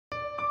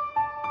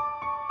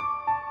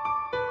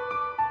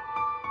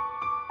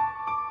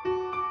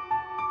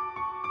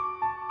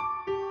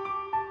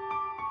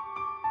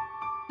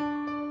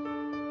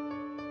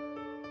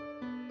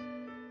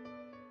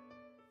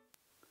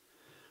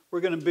We're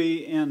going to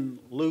be in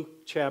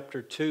Luke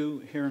chapter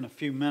 2 here in a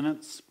few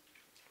minutes.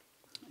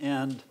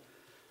 And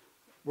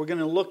we're going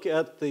to look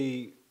at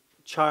the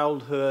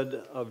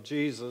childhood of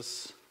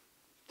Jesus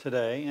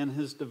today and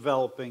his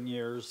developing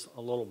years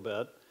a little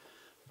bit.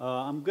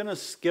 I'm going to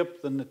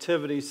skip the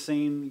nativity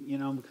scene,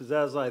 because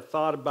as I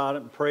thought about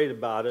it and prayed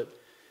about it,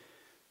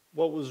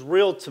 what was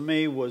real to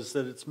me was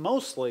that it's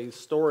mostly a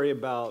story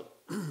about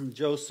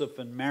Joseph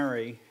and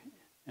Mary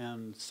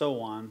and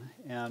so on.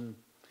 And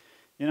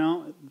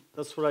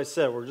that's what I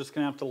said. We're just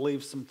going to have to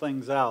leave some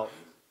things out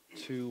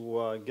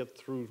to get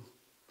through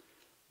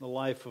the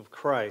life of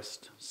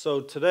Christ.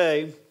 So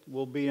today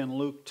we'll be in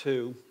Luke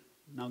 2,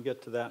 and I'll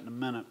get to that in a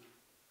minute.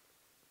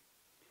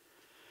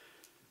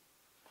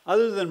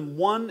 Other than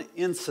one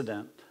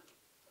incident,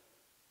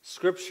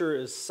 Scripture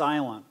is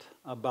silent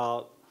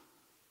about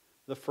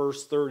the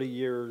first 30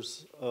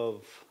 years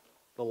of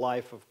the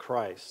life of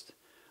Christ.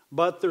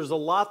 But there's a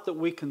lot that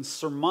we can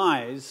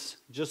surmise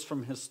just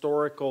from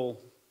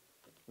historical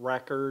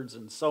records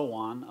and so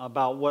on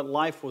about what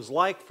life was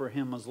like for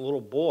him as a little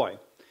boy.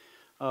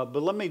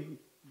 But let me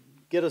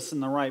get us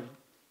in the right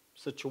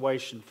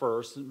situation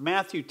first.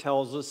 Matthew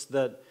tells us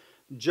that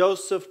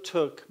Joseph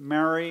took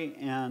Mary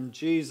and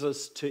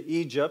Jesus to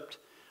Egypt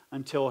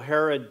until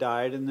Herod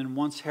died, and then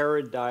once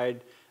Herod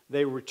died,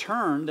 they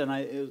returned, and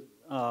it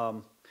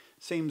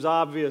seems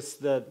obvious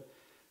that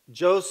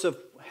Joseph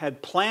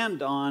had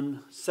planned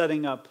on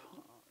setting up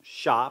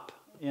shop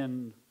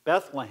in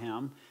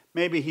Bethlehem.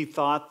 Maybe he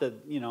thought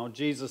that,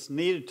 Jesus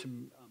needed to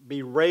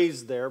be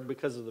raised there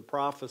because of the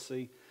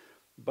prophecy.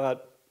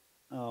 But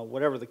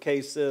whatever the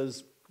case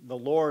is, the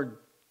Lord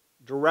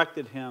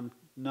directed him,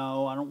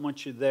 no, I don't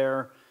want you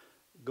there.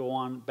 Go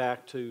on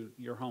back to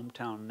your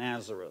hometown,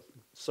 Nazareth.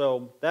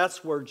 So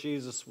that's where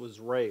Jesus was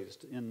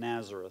raised, in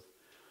Nazareth.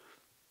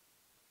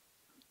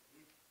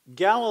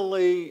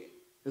 Galilee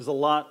is a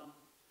lot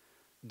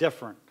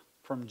different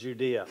from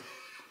Judea.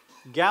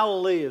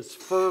 Galilee is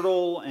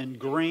fertile and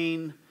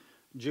green.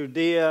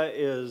 Judea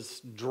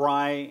is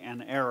dry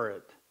and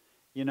arid.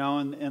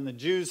 And the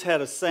Jews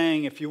had a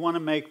saying, if you want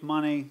to make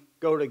money,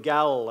 go to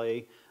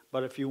Galilee,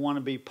 but if you want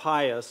to be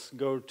pious,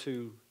 go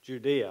to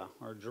Judea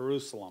or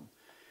Jerusalem.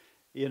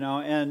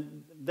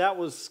 And that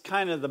was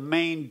kind of the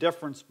main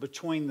difference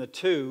between the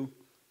two.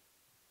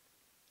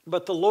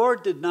 But the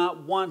Lord did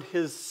not want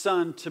his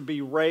son to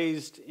be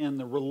raised in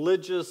the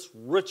religious,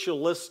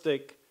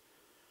 ritualistic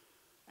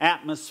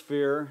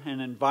atmosphere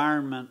and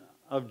environment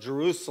of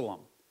Jerusalem.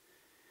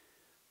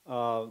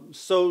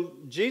 So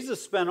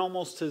Jesus spent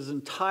almost his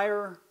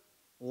entire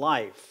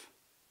life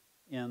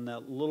in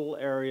that little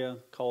area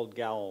called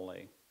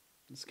Galilee.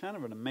 It's kind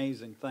of an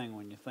amazing thing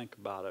when you think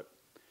about it.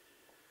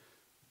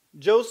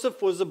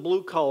 Joseph was a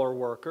blue-collar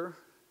worker,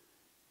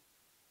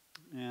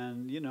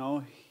 and,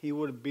 he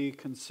would be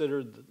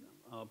considered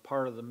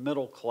part of the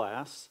middle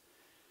class.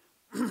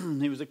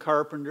 He was a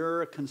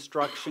carpenter, a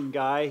construction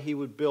guy. He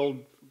would build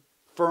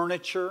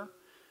furniture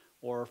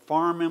or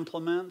farm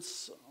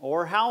implements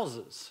or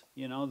houses.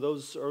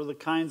 Those are the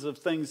kinds of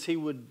things he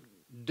would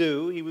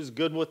do. He was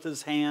good with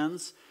his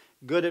hands,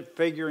 good at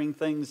figuring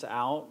things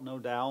out, no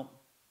doubt.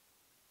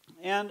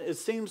 And it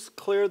seems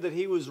clear that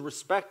he was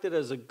respected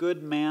as a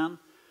good man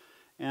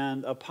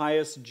and a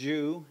pious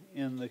Jew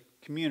in the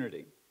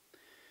community.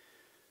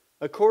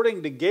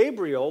 According to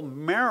Gabriel,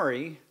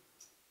 Mary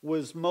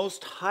was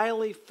most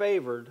highly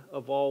favored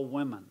of all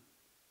women.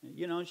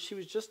 She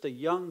was just a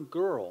young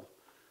girl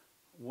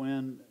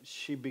when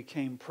she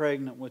became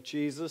pregnant with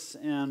Jesus,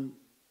 and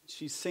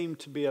she seemed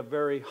to be a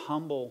very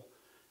humble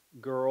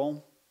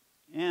girl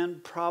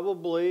and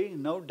probably,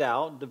 no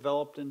doubt,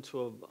 developed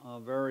into a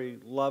very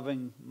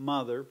loving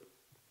mother.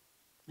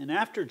 And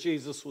after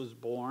Jesus was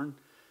born,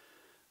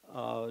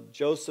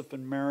 Joseph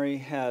and Mary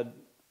had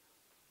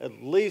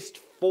at least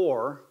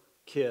 4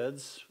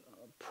 kids,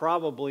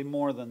 probably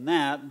more than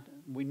that.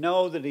 We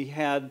know that he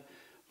had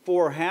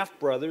 4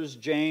 half-brothers,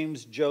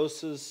 James,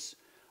 Joseph,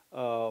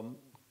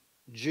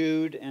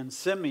 Jude, and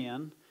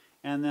Simeon,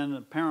 and then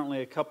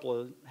apparently a couple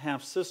of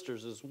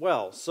half-sisters as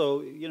well.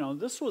 So,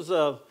 this was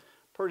a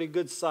pretty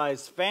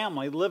good-sized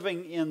family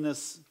living in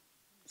this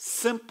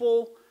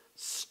simple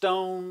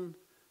stone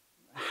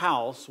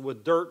house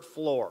with dirt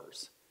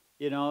floors.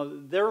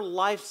 Their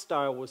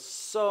lifestyle was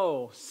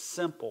so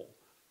simple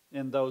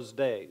in those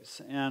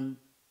days. And,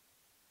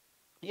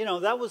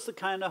 that was the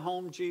kind of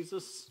home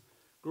Jesus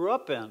grew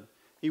up in.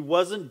 He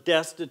wasn't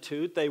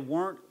destitute. They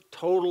weren't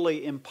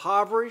totally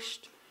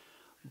impoverished,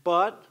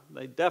 but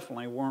they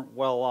definitely weren't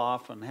well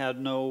off and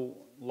had no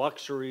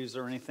luxuries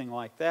or anything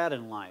like that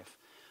in life.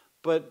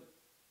 But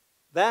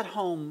that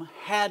home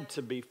had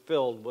to be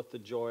filled with the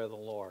joy of the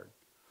Lord.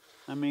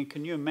 I mean,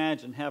 can you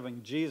imagine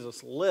having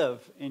Jesus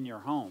live in your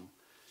home?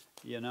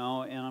 And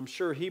I'm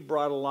sure he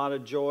brought a lot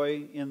of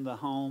joy in the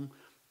home,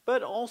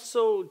 but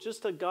also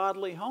just a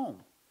godly home.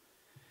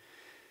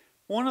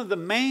 One of the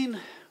main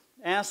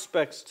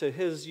aspects to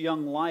his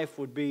young life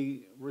would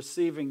be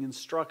receiving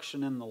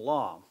instruction in the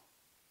law.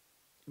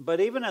 But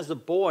even as a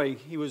boy,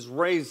 he was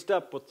raised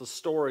up with the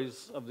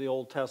stories of the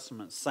Old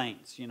Testament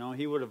saints. You know,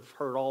 he would have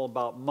heard all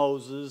about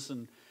Moses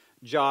and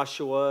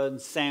Joshua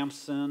and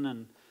Samson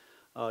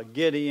and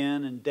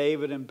Gideon and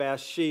David and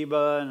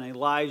Bathsheba and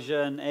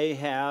Elijah and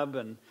Ahab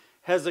and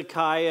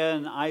Hezekiah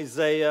and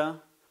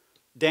Isaiah,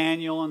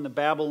 Daniel and the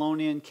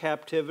Babylonian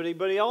captivity.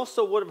 But he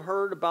also would have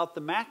heard about the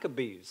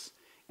Maccabees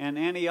and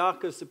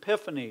Antiochus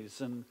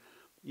Epiphanes and,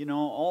 you know,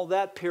 all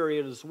that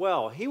period as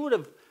well. He would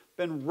have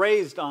been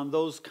raised on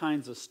those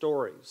kinds of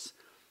stories.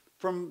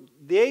 From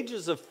the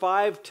ages of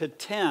 5 to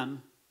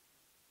 10,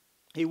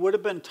 he would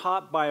have been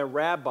taught by a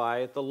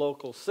rabbi at the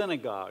local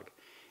synagogue.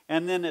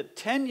 And then at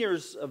 10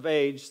 years of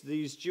age,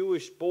 these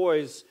Jewish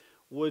boys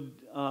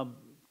would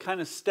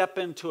kind of step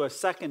into a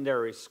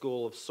secondary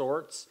school of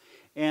sorts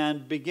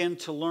and begin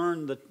to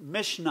learn the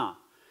Mishnah,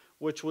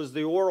 which was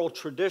the oral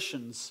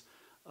traditions,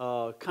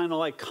 kind of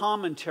like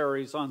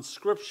commentaries on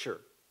Scripture.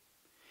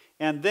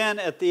 And then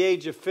at the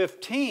age of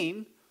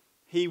 15,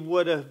 he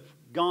would have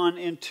gone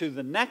into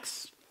the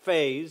next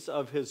phase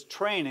of his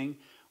training,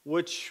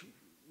 which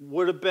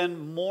would have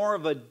been more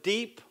of a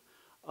deep,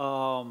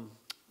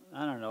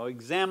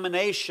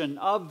 examination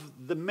of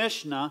the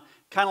Mishnah,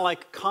 kind of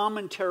like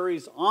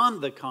commentaries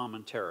on the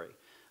commentary.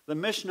 The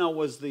Mishnah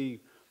was the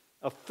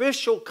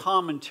official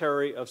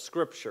commentary of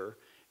Scripture,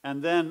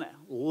 and then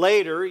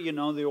later, you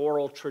know, the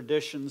oral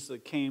traditions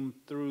that came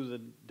through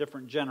the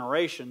different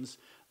generations,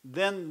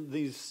 then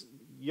these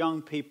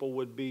young people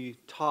would be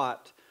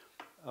taught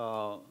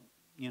all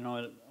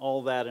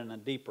that in a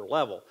deeper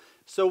level.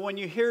 So when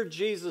you hear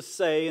Jesus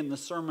say in the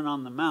Sermon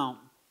on the Mount,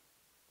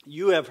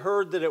 you have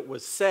heard that it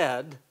was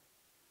said,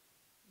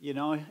 you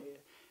know,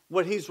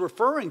 what he's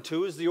referring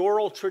to is the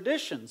oral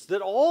traditions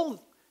that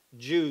all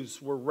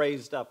Jews were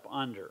raised up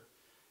under.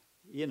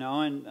 You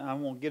know, and I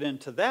won't get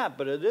into that,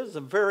 but it is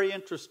a very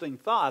interesting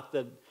thought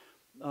that,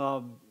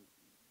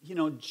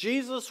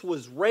 Jesus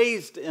was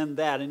raised in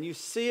that. And you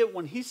see it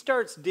when he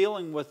starts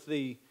dealing with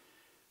the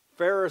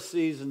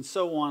Pharisees and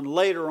so on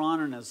later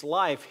on in his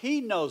life.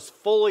 He knows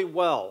fully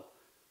well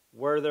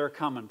where they're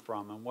coming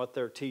from and what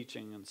they're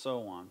teaching and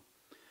so on.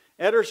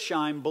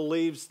 Edersheim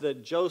believes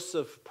that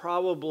Joseph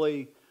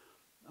probably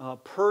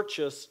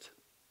purchased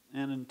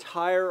an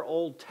entire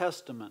Old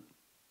Testament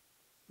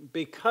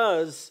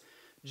because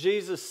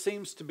Jesus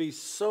seems to be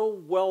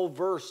so well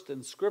versed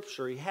in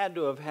Scripture. He had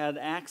to have had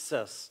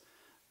access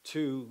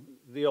to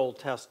the Old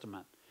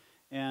Testament.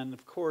 And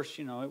of course,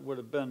 you know, it would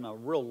have been a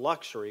real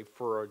luxury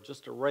for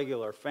just a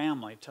regular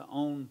family to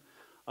own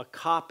a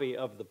copy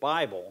of the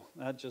Bible.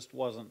 That just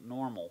wasn't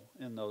normal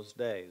in those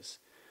days.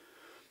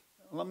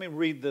 Let me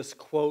read this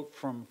quote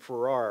from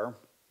Farrar.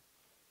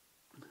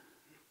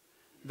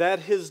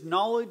 That his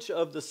knowledge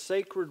of the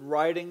sacred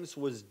writings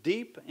was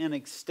deep and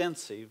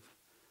extensive,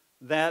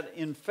 that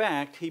in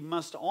fact he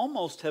must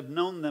almost have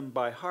known them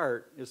by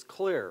heart, is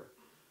clear.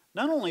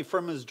 Not only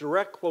from his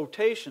direct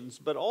quotations,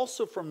 but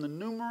also from the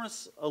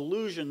numerous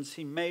allusions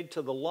he made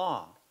to the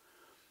law.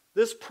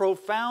 This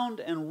profound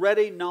and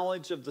ready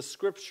knowledge of the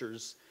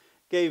Scriptures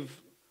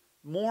gave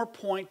more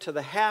point to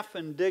the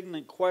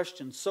half-indignant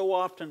question so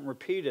often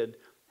repeated,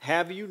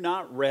 "Have you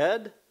not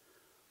read?"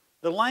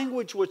 The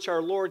language which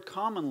our Lord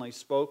commonly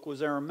spoke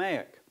was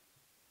Aramaic.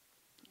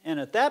 And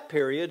at that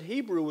period,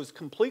 Hebrew was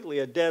completely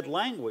a dead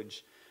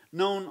language,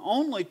 known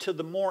only to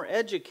the more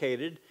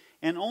educated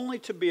and only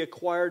to be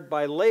acquired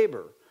by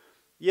labor.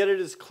 Yet it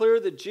is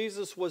clear that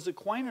Jesus was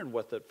acquainted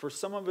with it, for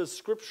some of his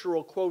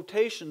scriptural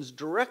quotations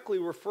directly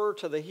refer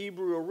to the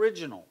Hebrew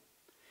original.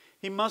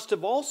 He must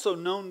have also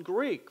known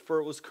Greek, for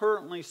it was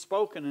currently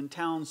spoken in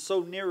towns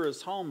so near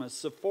his home as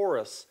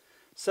Sepphoris,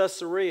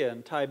 Caesarea,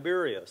 and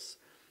Tiberias.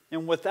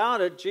 And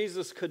without it,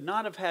 Jesus could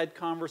not have had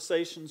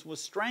conversations with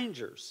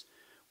strangers,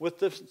 with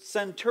the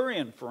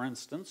centurion, for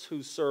instance,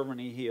 whose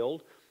servant he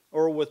healed,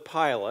 or with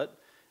Pilate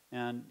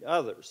and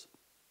others.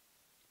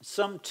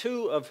 Some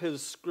 2 of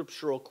his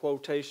scriptural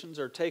quotations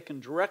are taken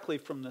directly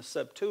from the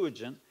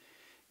Septuagint,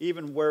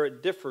 even where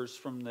it differs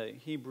from the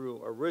Hebrew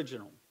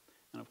original.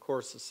 And of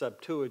course, the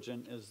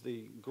Septuagint is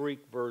the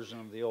Greek version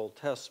of the Old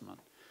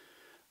Testament.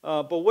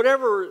 But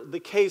whatever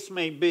the case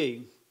may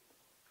be,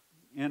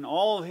 in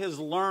all of his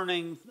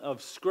learning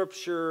of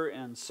Scripture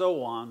and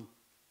so on,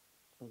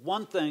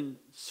 one thing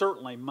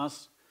certainly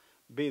must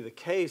be the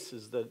case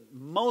is that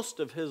most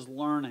of his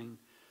learning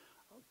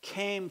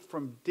came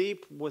from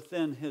deep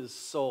within his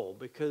soul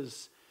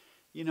because,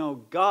 you know,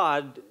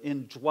 God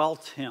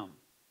indwelt him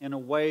in a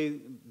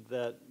way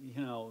that, you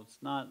know, it's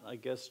not, I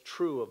guess,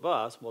 true of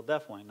us. Well,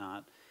 definitely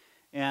not.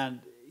 And,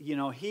 you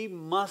know, he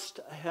must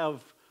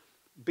have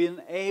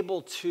been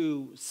able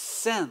to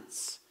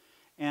sense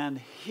and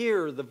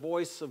hear the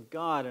voice of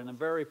God in a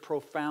very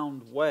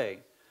profound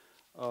way,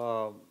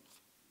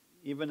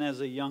 even as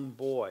a young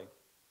boy.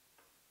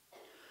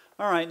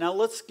 All right, now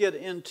let's get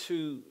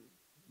into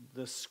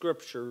the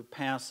scripture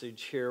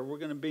passage here. We're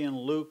going to be in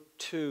Luke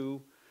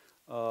 2,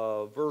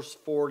 verse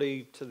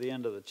 40 to the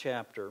end of the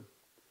chapter.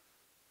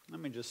 Let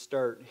me just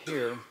start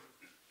here.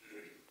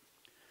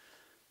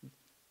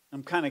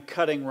 I'm kind of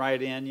cutting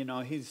right in.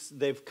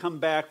 They've come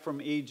back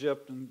from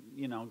Egypt and,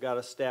 got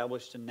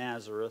established in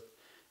Nazareth.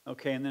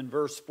 Okay, and then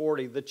verse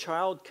 40, the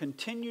child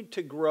continued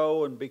to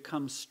grow and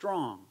become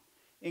strong,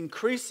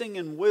 increasing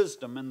in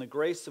wisdom, and the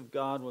grace of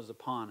God was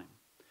upon him.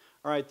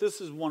 All right,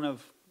 this is one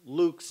of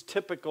Luke's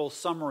typical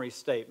summary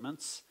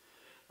statements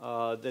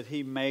that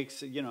he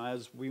makes.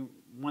 As we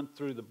went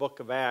through the book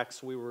of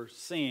Acts, we were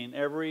seeing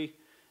every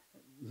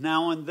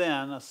now and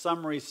then a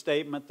summary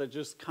statement that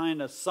just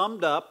kind of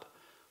summed up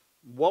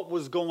what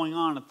was going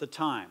on at the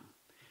time.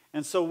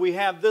 And so we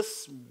have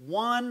this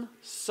one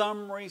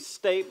summary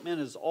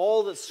statement is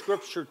all that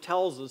Scripture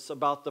tells us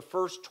about the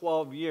first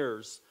 12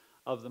 years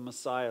of the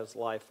Messiah's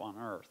life on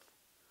earth.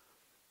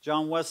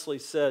 John Wesley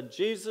said,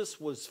 Jesus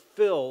was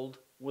filled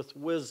with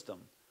wisdom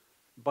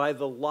by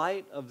the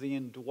light of the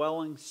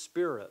indwelling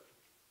Spirit,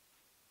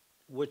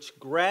 which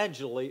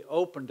gradually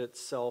opened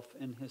itself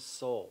in his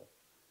soul.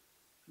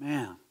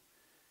 Man,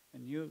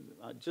 and you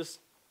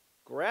just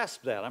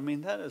grasp that. I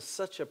mean, that is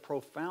such a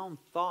profound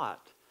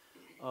thought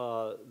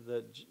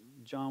that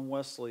John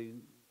Wesley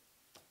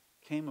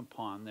came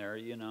upon there,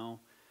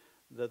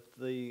 that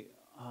the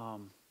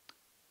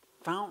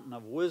fountain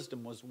of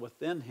wisdom was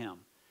within him.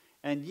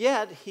 And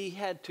yet, he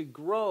had to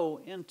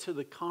grow into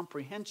the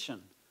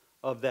comprehension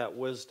of that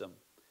wisdom.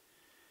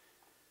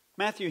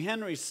 Matthew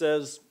Henry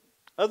says,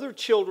 other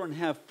children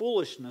have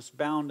foolishness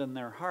bound in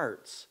their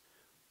hearts,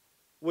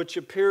 which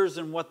appears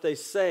in what they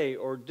say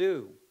or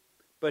do.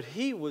 But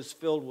he was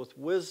filled with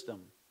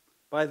wisdom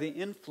by the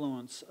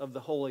influence of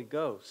the Holy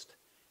Ghost.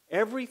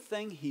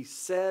 Everything he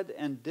said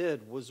and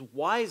did was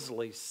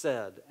wisely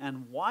said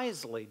and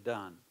wisely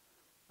done,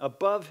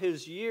 above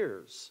his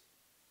years.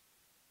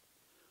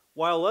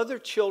 While other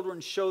children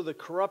show the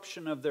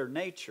corruption of their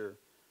nature,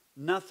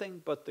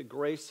 nothing but the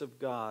grace of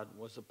God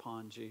was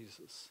upon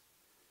Jesus.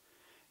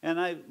 And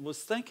I was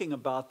thinking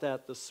about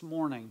that this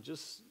morning,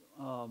 just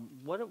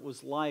what it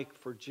was like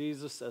for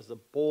Jesus as a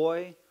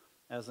boy,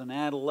 as an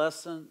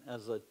adolescent,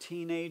 as a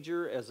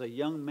teenager, as a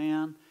young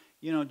man,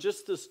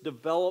 just this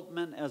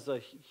development as a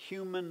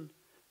human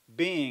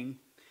being.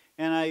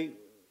 And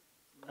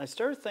I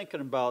started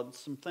thinking about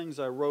some things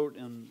I wrote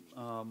in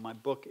my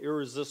book,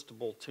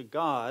 Irresistible to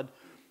God,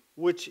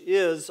 which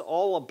is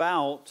all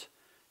about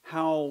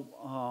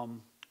how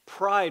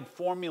pride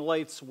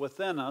formulates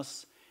within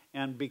us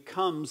and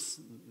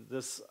becomes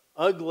this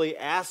ugly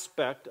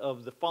aspect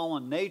of the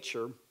fallen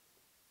nature.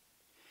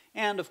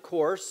 And of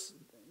course,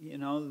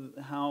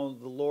 how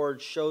the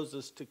Lord shows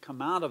us to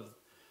come out of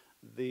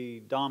the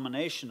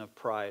domination of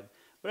pride.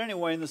 But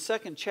anyway, in the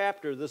second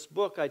chapter of this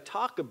book, I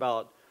talk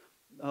about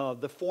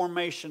the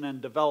formation and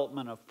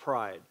development of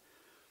pride.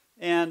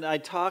 And I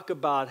talk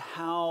about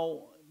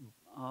how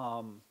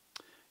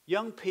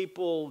young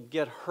people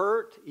get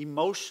hurt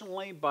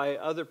emotionally by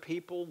other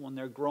people when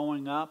they're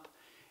growing up.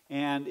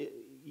 And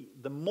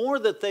the more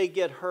that they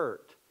get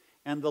hurt,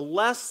 and the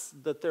less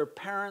that their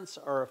parents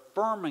are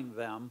affirming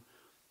them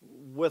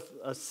with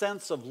a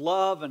sense of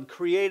love and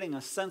creating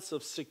a sense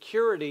of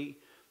security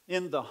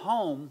in the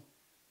home,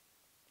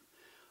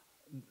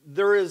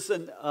 there is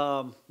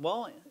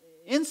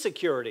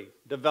insecurity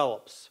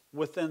develops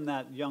within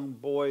that young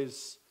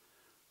boy's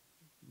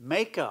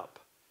makeup.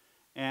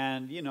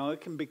 And,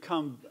 it can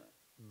become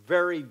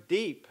very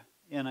deep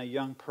in a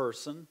young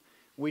person.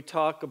 We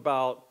talk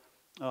about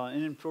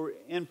an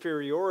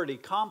inferiority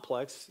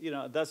complex.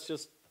 That's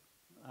just,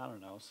 I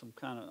don't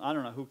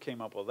know who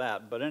came up with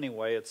that. But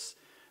anyway,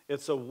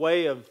 it's a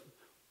way of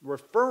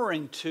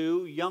referring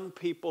to young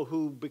people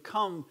who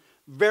become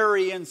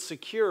very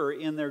insecure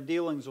in their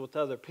dealings with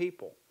other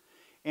people.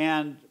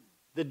 And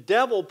the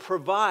devil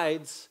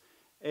provides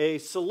a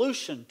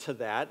solution to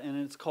that,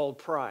 and it's called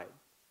pride.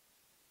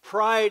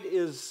 Pride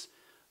is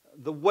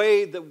the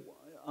way that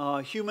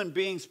human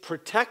beings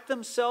protect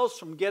themselves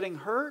from getting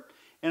hurt,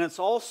 and it's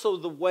also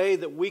the way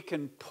that we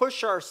can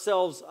push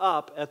ourselves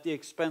up at the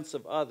expense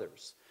of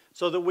others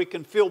so that we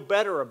can feel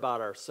better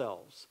about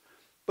ourselves.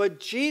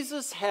 But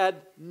Jesus had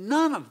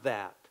none of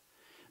that.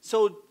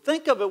 So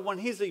think of it when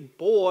he's a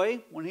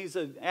boy, when he's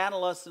an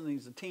adolescent,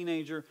 he's a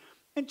teenager,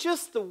 and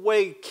just the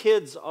way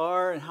kids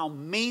are and how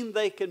mean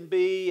they can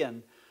be.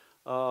 And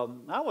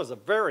I was a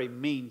very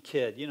mean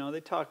kid. They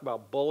talk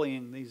about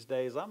bullying these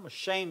days. I'm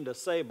ashamed to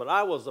say, but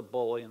I was a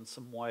bully in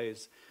some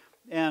ways.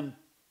 And,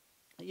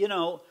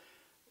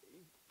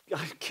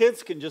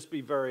 kids can just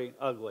be very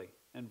ugly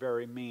and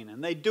very mean.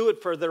 And they do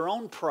it for their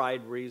own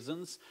pride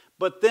reasons,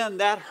 but then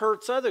that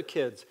hurts other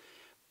kids.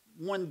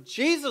 When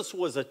Jesus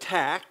was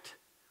attacked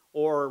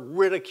or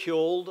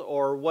ridiculed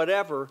or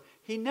whatever,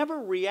 he never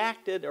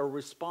reacted or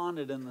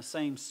responded in the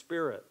same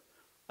spirit.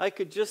 I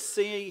could just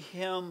see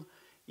him,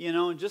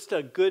 in just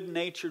a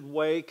good-natured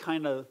way,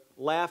 kind of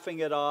laughing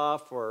it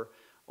off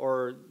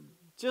or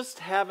just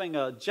having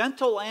a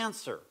gentle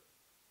answer,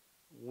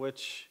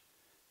 which,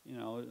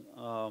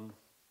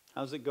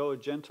 how's it go? A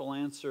gentle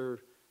answer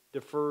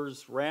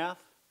defers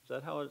wrath. Is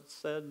that how it's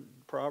said in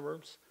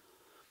Proverbs?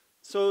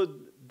 So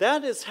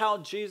that is how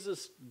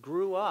Jesus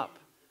grew up.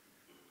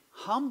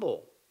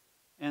 Humble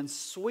and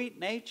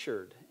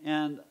sweet-natured.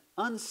 And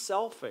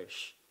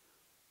unselfish,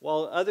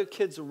 while other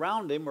kids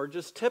around him are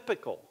just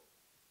typical.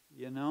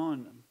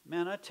 And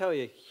man, I tell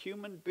you,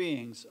 human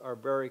beings are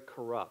very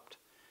corrupt.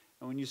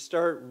 And when you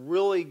start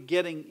really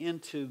getting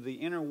into the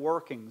inner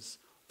workings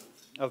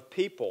of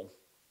people,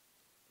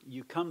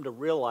 you come to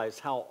realize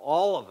how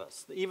all of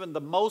us, even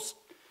the most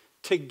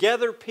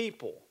together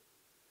people,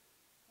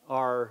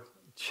 are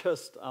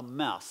just a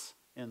mess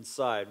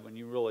inside when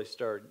you really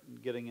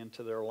start getting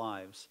into their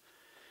lives.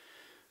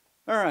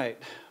 All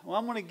right, well,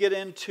 I'm going to get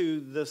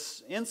into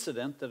this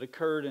incident that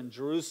occurred in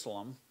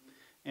Jerusalem.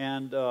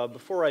 And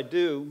before I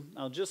do,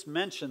 I'll just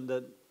mention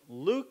that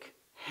Luke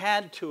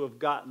had to have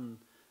gotten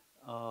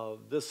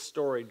this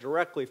story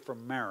directly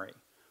from Mary.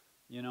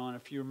 And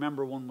if you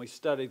remember when we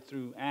studied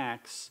through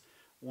Acts,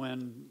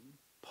 when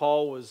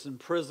Paul was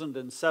imprisoned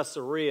in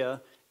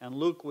Caesarea and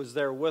Luke was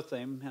there with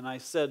him, and I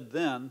said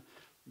then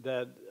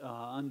that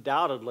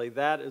undoubtedly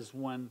that is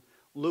when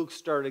Luke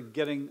started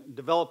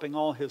developing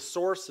all his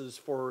sources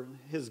for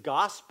his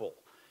gospel.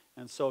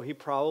 And so he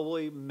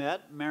probably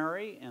met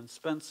Mary and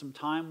spent some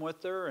time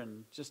with her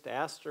and just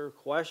asked her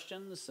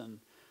questions and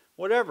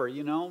whatever.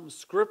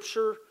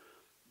 Scripture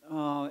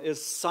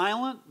is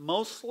silent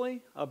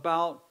mostly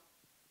about,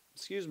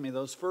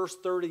 those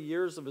first 30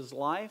 years of his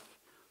life,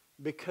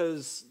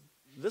 because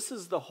this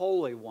is the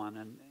Holy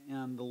One,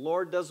 and the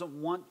Lord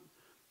doesn't want,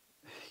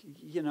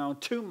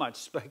 too much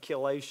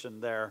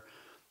speculation there.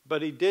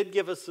 But he did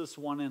give us this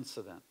one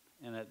incident,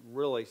 and it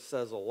really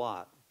says a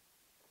lot.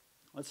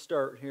 Let's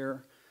start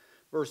here.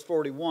 Verse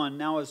 41,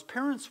 now his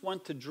parents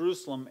went to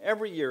Jerusalem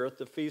every year at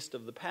the feast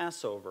of the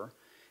Passover,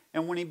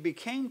 and when he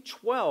became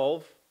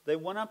 12, they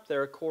went up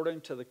there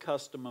according to the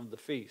custom of the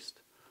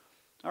feast.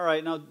 All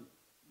right, now,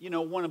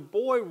 when a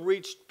boy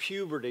reached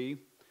puberty,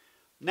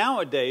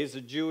 nowadays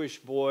a Jewish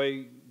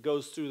boy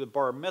goes through the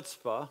bar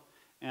mitzvah,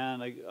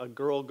 and a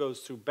girl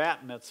goes through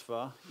bat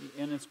mitzvah,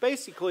 and it's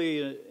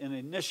basically an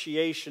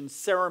initiation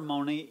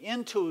ceremony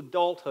into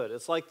adulthood.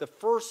 It's like the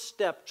first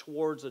step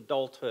towards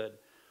adulthood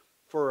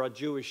for a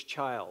Jewish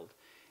child.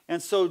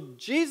 And so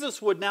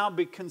Jesus would now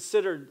be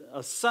considered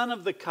a son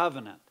of the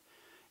covenant.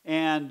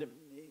 And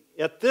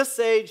at this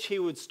age, he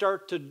would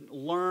start to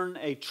learn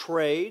a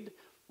trade,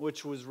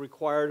 which was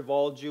required of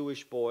all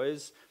Jewish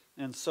boys,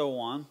 and so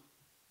on.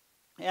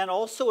 And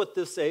also at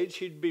this age,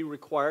 he'd be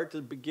required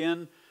to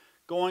begin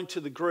going to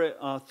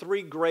the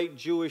three great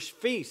Jewish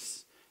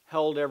feasts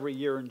held every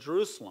year in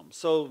Jerusalem.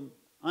 So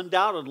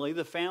undoubtedly,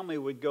 the family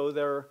would go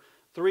there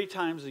 3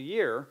 times a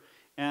year.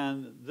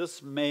 And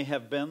this may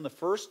have been the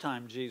first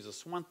time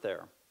Jesus went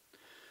there.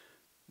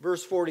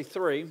 Verse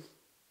 43,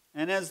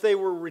 and as they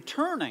were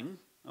returning,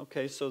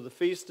 okay, so the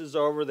feast is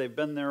over, they've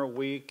been there a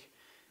week,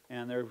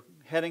 and they're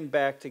heading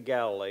back to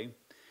Galilee.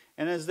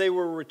 And as they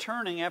were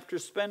returning, after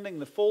spending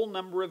the full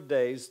number of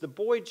days, the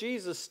boy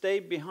Jesus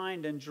stayed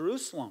behind in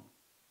Jerusalem.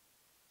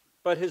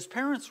 But his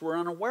parents were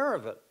unaware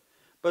of it,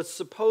 but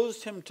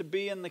supposed him to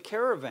be in the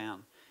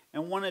caravan,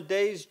 and went a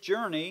day's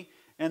journey,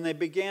 and they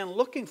began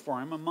looking for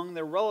him among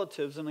their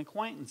relatives and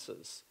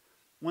acquaintances.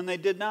 When they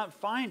did not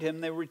find him,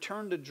 they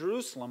returned to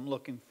Jerusalem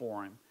looking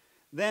for him.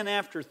 Then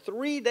after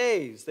 3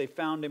 days, they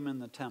found him in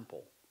the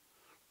temple.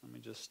 Let me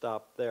just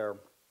stop there.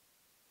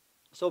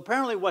 So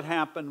apparently what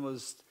happened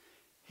was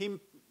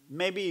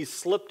maybe he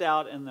slipped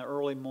out in the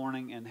early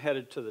morning and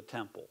headed to the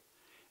temple.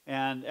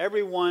 And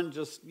everyone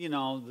just,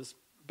 this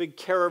big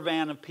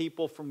caravan of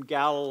people from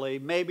Galilee,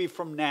 maybe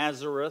from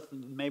Nazareth,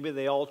 maybe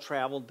they all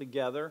traveled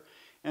together.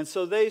 And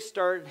so they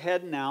started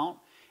heading out,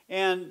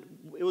 and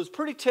it was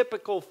pretty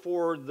typical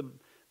for the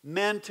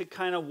men to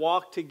kind of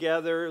walk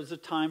together. It was a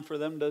time for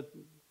them to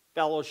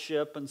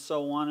fellowship and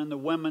so on, and the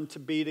women to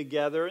be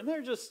together. And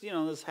they're just,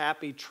 this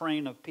happy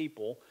train of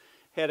people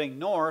heading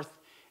north.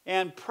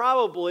 And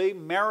probably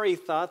Mary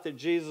thought that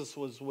Jesus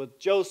was with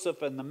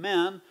Joseph and the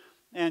men,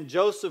 and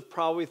Joseph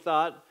probably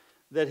thought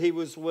that he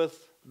was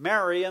with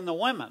Mary and the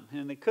women.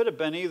 And it could have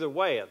been either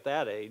way at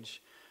that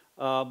age.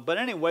 But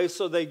anyway,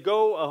 so they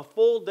go a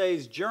full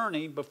day's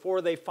journey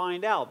before they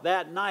find out.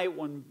 That night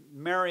when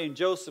Mary and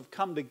Joseph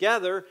come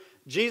together,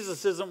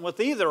 Jesus isn't with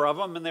either of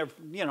them, and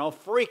they're,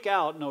 freak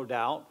out, no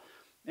doubt.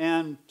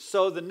 And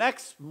so the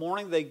next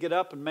morning they get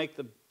up and make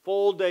the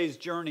full day's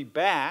journey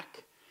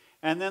back,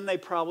 and then they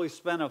probably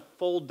spent a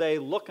full day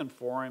looking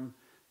for him,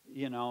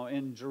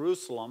 in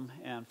Jerusalem,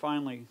 and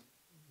finally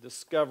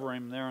discover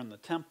him there in the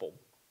temple.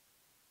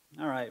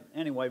 All right,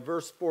 anyway,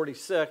 verse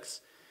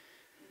 46.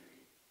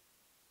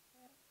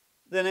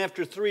 Then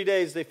after 3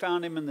 days they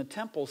found him in the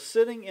temple,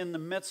 sitting in the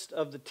midst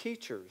of the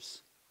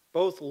teachers,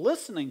 both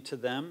listening to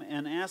them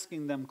and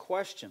asking them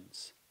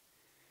questions.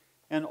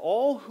 And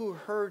all who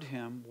heard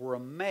him were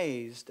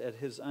amazed at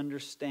his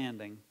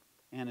understanding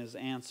and his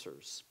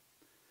answers.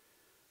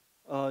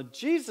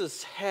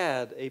 Jesus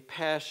had a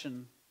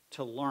passion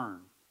to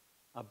learn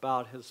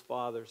about his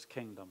Father's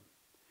kingdom.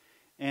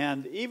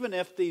 And even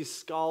if these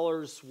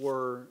scholars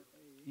were,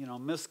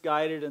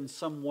 misguided in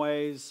some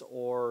ways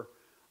or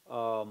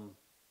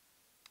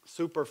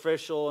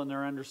superficial in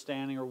their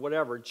understanding or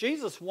whatever,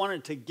 Jesus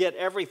wanted to get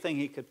everything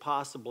he could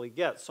possibly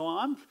get. So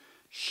I'm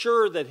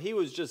sure that he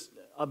was just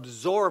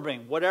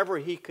absorbing whatever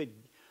he could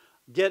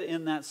get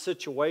in that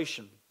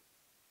situation.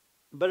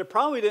 But it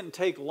probably didn't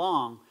take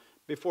long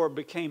before it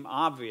became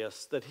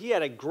obvious that he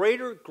had a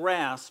greater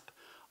grasp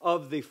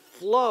of the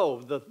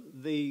flow,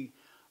 the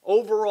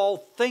overall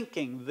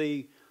thinking,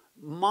 the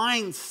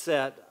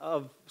mindset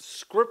of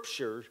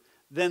Scripture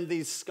than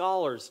these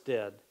scholars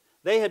did.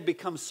 They had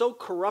become so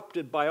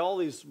corrupted by all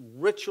these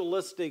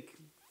ritualistic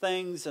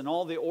things and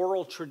all the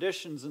oral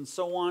traditions and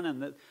so on,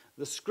 and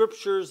the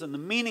Scriptures and the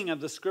meaning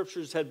of the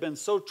Scriptures had been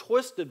so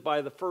twisted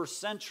by the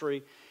first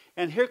century.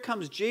 And here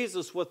comes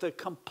Jesus with a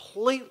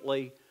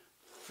completely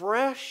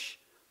fresh,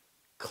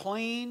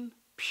 clean,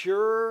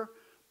 pure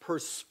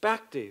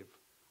perspective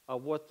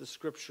of what the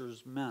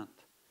Scriptures meant.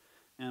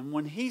 And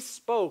when he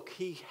spoke,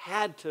 he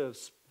had to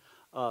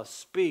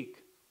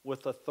speak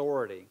with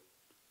authority.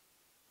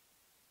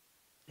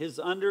 His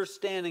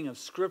understanding of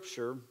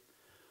Scripture,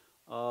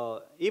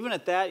 even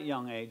at that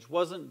young age,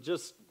 wasn't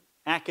just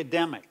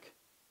academic.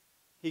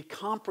 He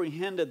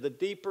comprehended the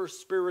deeper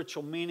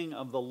spiritual meaning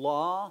of the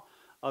law,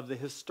 of the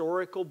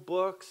historical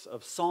books,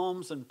 of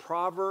Psalms and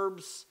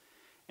Proverbs,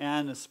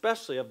 and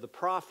especially of the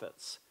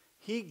prophets.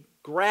 He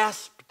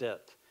grasped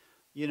it,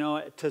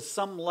 to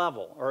some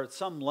level, or at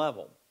some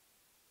level.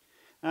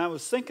 And I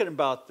was thinking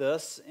about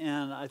this,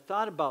 and I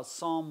thought about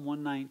Psalm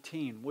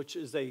 119, which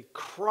is a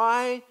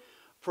cry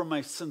from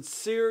a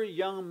sincere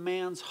young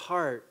man's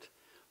heart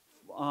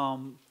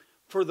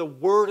for the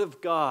Word of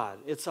God.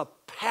 It's a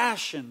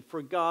passion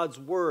for God's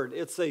Word.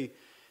 It's a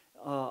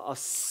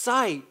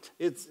sight.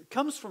 It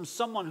comes from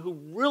someone who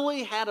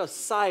really had a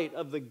sight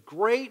of the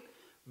great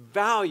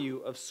value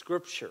of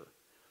Scripture.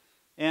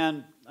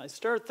 And I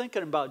started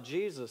thinking about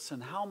Jesus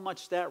and how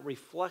much that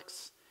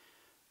reflects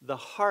the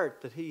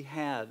heart that he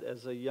had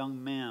as a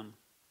young man.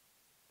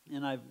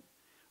 And I've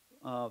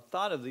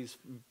thought of these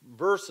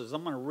verses.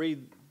 I'm going to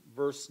read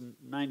verse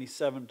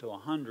 97 to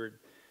 100.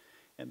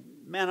 And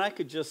man, I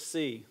could just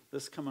see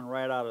this coming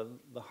right out of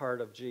the heart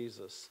of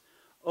Jesus.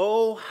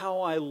 Oh, how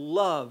I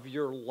love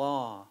your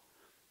law.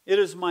 It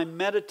is my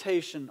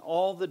meditation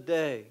all the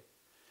day.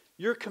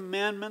 Your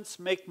commandments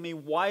make me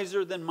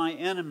wiser than my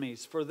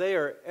enemies, for they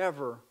are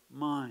ever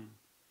mine.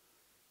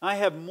 I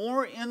have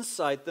more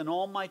insight than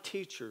all my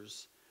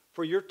teachers,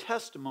 for your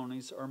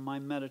testimonies are my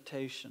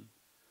meditation.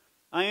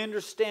 I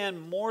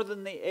understand more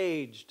than the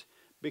aged,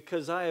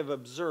 because I have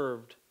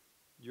observed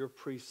your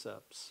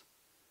precepts.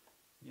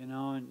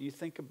 And you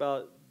think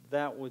about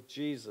that with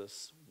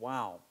Jesus.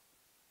 Wow.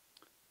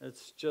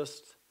 It's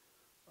just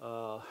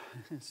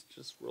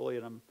really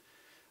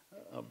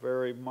a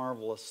very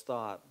marvelous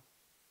thought.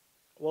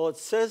 Well, it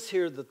says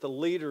here that the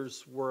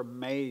leaders were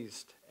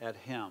amazed at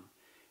him.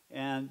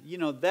 And,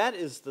 that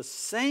is the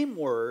same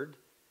word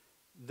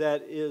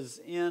that is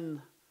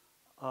in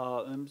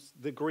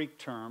the Greek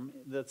term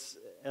that's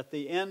at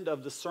the end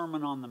of the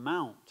Sermon on the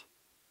Mount,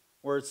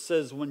 where it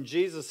says, when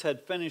Jesus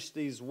had finished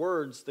these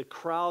words, the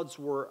crowds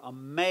were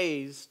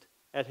amazed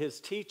at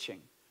his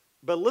teaching.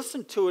 But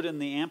listen to it in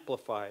the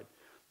Amplified.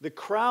 The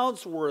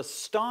crowds were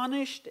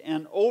astonished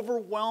and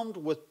overwhelmed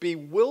with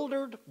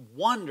bewildered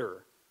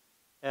wonder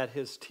at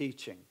his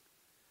teaching.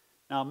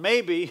 Now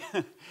maybe,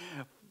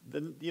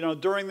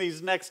 during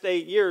these next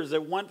 8 years,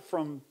 it went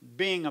from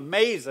being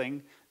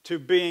amazing to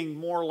being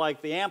more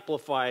like the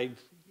Amplified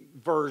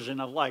version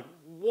of like,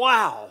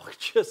 wow,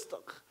 just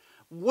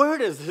where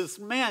does this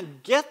man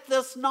get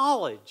this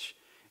knowledge?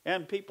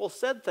 And people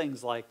said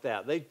things like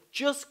that. They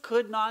just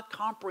could not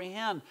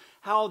comprehend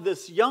how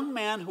this young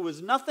man who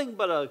was nothing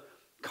but a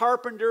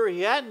carpenter,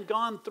 he hadn't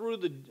gone through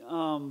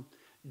the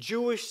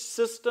Jewish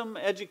system,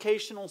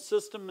 educational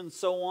system and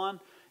so on,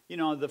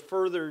 the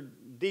further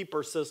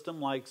deeper system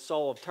like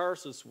Saul of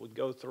Tarsus would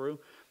go through.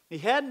 He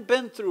hadn't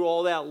been through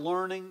all that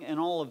learning and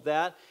all of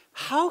that.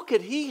 How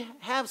could he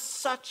have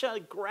such a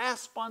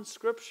grasp on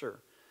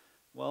Scripture?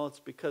 Well, it's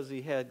because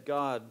he had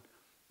God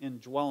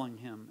indwelling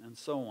him and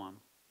so on.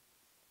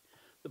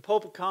 The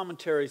Pope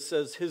commentary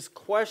says his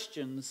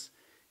questions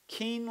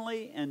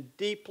keenly and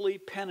deeply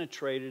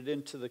penetrated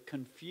into the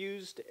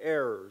confused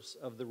errors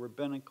of the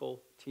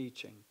rabbinical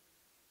teaching.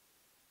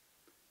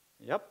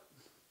 Yep.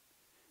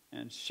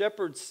 And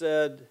Shepherd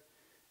said,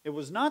 it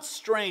was not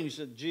strange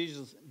that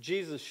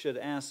Jesus should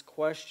ask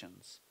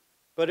questions,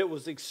 but it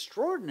was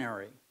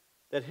extraordinary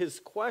that his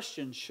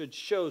questions should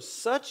show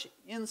such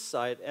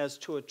insight as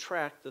to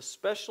attract the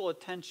special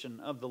attention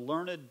of the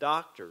learned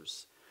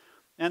doctors,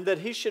 and that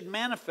he should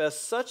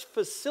manifest such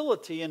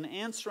facility in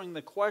answering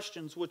the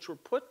questions which were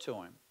put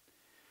to him.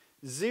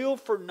 Zeal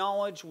for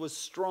knowledge was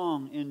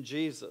strong in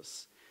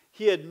Jesus.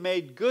 He had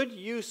made good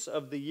use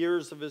of the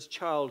years of his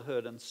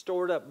childhood and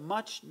stored up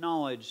much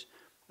knowledge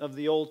of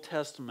the Old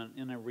Testament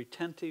in a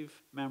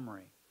retentive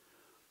memory.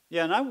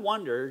 Yeah, and I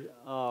wondered,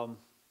 I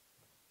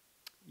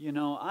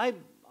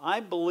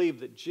believe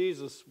that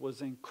Jesus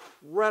was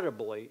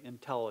incredibly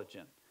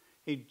intelligent.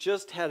 He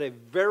just had a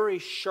very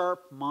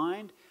sharp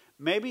mind.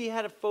 Maybe he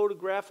had a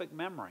photographic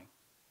memory,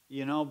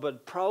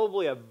 but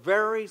probably a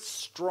very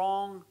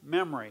strong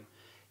memory.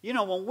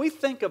 When we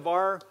think of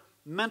our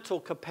mental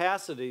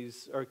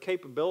capacities or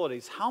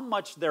capabilities, how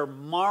much they're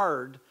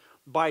marred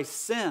by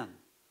sin,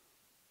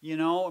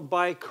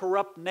 by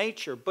corrupt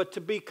nature. But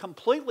to be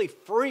completely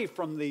free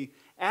from the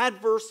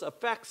adverse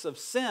effects of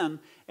sin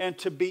and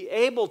to be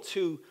able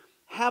to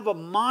have a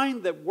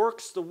mind that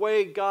works the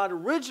way God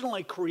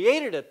originally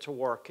created it to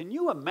work. Can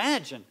you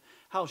imagine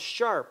how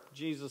sharp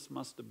Jesus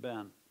must have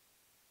been?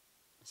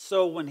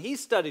 So when he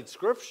studied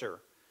Scripture,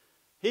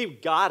 he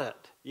got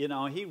it.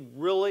 He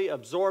really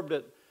absorbed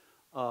it,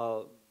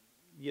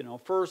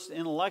 first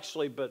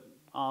intellectually, but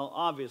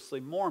obviously,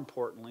 more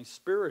importantly,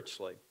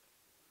 spiritually.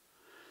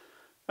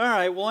 All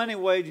right, well,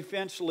 anyway,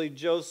 eventually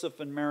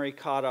Joseph and Mary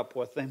caught up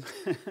with him.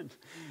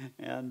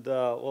 And,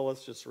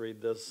 let's just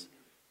read this.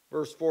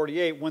 Verse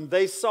 48, when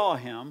they saw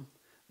him,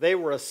 they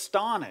were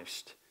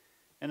astonished.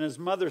 And his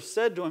mother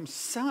said to him,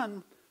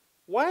 "Son,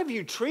 why have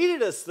you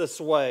treated us this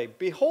way?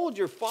 Behold,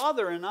 your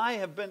father and I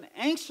have been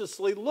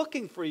anxiously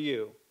looking for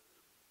you."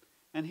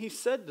 And he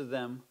said to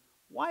them,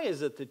 "Why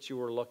is it that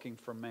you are looking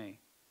for me?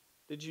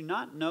 Did you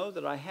not know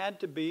that I had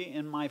to be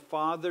in my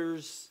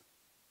father's..."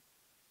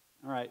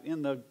 All right,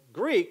 in the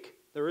Greek,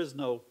 there is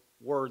no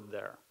word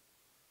there.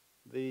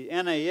 The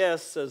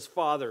NAS says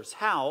father's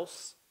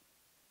house.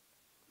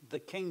 The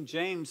King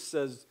James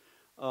says,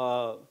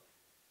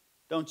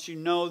 "Don't you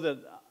know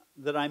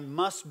that I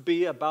must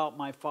be about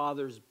my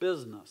father's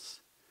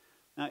business?"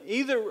 Now,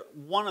 either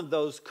one of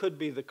those could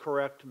be the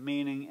correct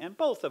meaning, and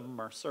both of them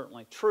are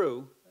certainly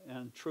true,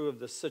 and true of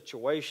this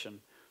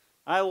situation.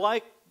 I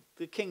like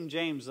the King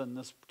James in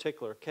this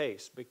particular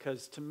case,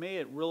 because to me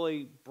it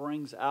really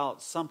brings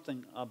out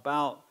something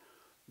about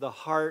the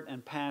heart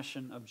and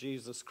passion of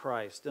Jesus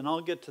Christ. And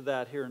I'll get to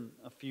that here in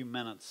a few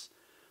minutes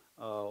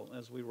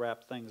as we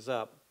wrap things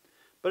up.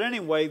 But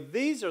anyway,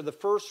 these are the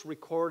first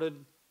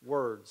recorded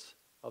words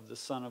of the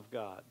Son of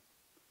God.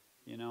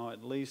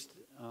 At least,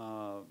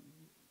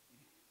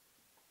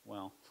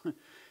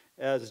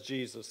 as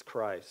Jesus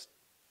Christ.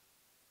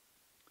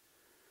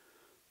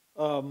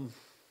 And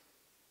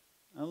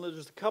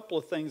there's a couple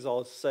of things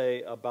I'll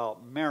say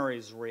about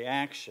Mary's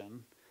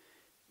reaction.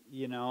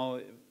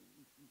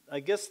 I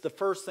guess the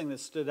first thing that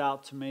stood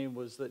out to me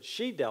was that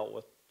she dealt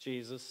with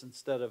Jesus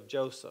instead of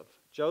Joseph.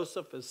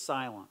 Joseph is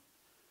silent.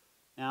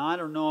 Now, I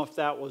don't know if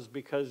that was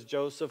because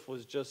Joseph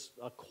was just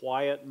a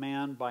quiet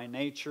man by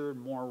nature,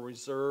 more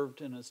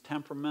reserved in his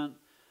temperament,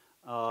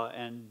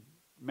 and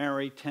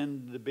Mary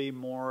tended to be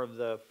more of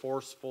the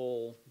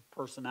forceful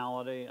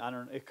personality.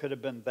 It could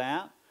have been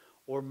that.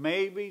 Or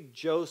maybe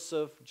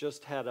Joseph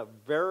just had a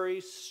very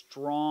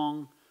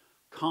strong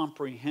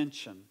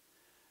comprehension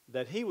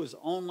that he was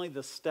only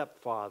the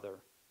stepfather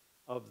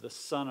of the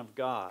Son of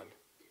God.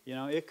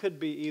 It could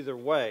be either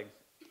way.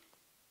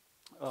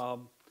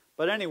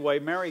 But anyway,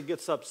 Mary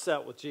gets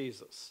upset with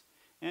Jesus.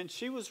 And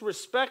she was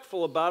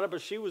respectful about it,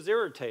 but she was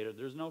irritated.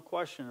 There's no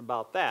question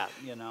about that,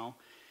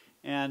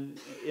 And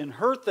in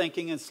her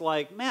thinking, it's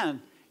like,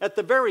 man, at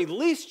the very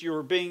least you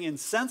were being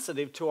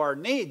insensitive to our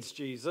needs,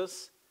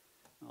 Jesus.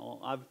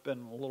 Well, I've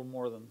been a little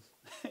more than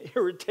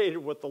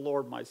irritated with the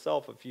Lord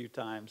myself a few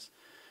times.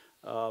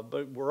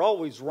 But we're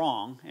always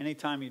wrong.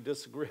 Anytime you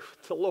disagree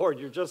with the Lord,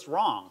 you're just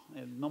wrong.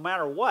 And no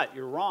matter what,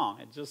 you're wrong.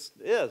 It just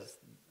is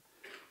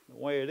the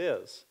way it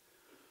is.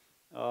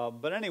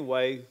 But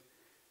anyway,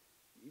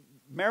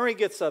 Mary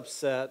gets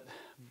upset,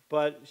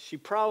 but she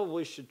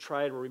probably should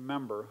try to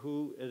remember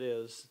who it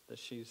is that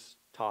she's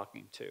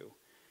talking to.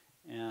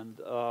 And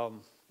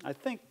I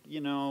think,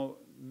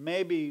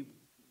 maybe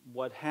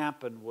what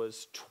happened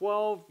was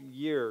 12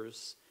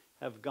 years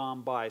have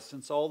gone by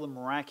since all the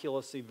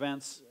miraculous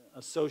events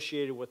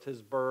associated with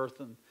his birth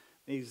and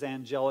these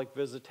angelic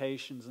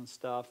visitations and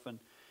stuff. And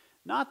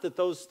not that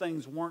those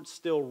things weren't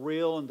still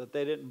real and that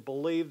they didn't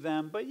believe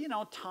them, but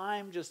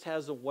time just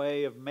has a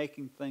way of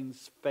making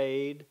things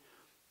fade.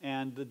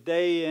 And the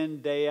day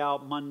in, day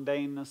out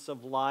mundaneness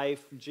of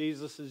life.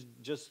 Jesus is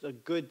just a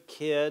good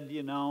kid,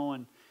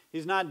 and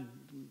he's not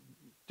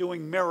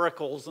doing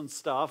miracles and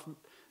stuff,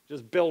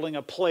 just building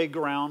a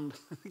playground,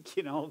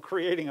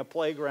 creating a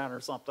playground or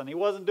something. He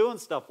wasn't doing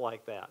stuff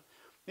like that.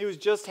 He was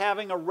just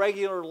having a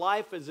regular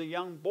life as a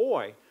young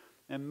boy.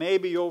 And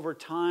maybe over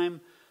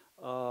time,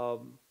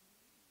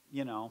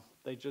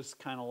 they just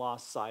kind of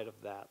lost sight of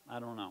that. I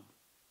don't know.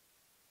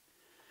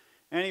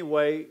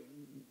 Anyway,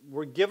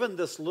 we're given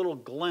this little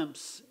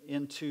glimpse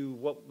into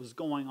what was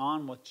going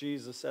on with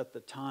Jesus at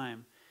the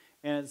time.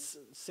 And it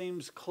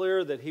seems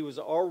clear that he was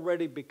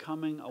already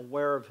becoming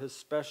aware of his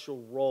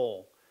special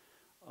role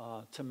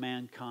to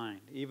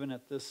mankind, even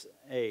at this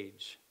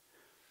age.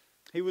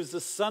 He was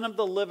the Son of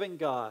the living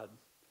God,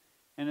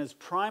 and his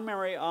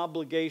primary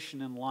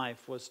obligation in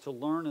life was to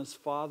learn his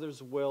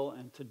Father's will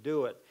and to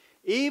do it,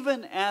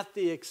 even at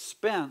the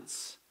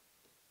expense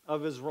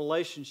of his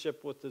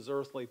relationship with his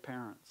earthly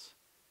parents.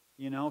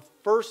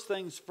 First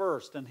things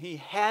first, and he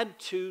had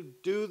to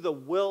do the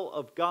will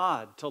of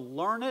God, to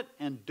learn it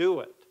and do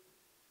it.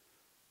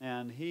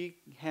 And he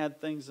had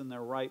things in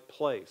their right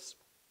place.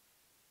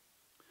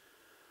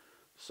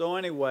 So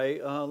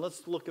anyway,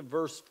 let's look at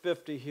verse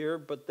 50 here.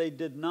 But they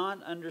did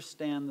not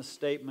understand the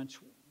statement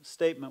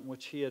statement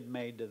which he had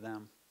made to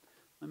them.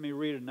 Let me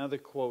read another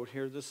quote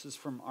here. This is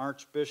from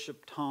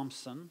Archbishop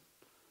Thompson.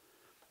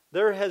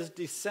 There has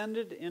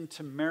descended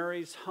into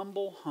Mary's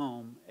humble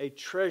home a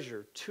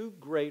treasure too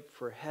great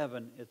for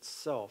heaven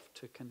itself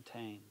to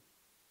contain.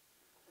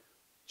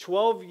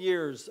 12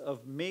 years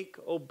of meek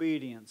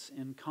obedience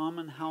in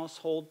common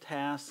household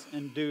tasks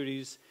and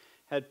duties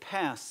had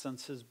passed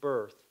since his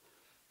birth.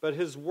 But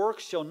his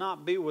work shall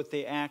not be with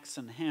the axe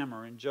and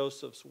hammer in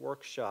Joseph's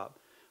workshop,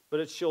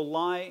 but it shall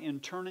lie in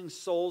turning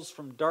souls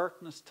from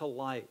darkness to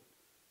light,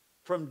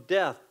 from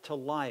death to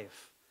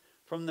life,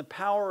 from the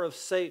power of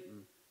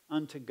Satan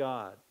unto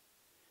God.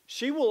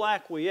 She will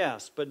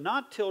acquiesce, but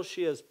not till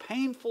she has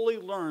painfully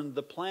learned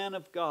the plan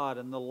of God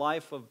and the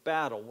life of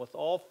battle with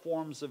all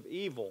forms of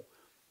evil,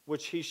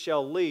 which he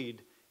shall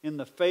lead in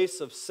the face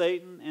of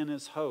Satan and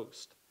his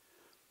host.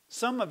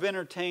 Some have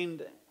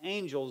entertained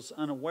angels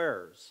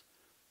unawares,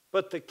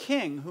 but the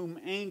king whom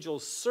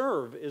angels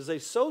serve is a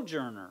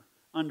sojourner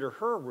under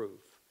her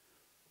roof.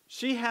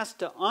 She has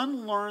to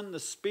unlearn the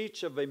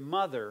speech of a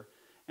mother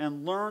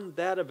and learn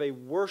that of a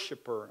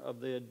worshiper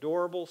of the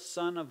adorable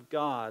Son of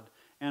God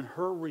and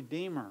her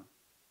Redeemer.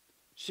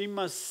 She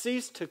must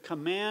cease to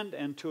command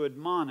and to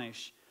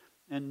admonish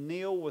and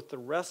kneel with the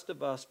rest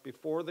of us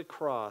before the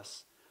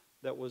cross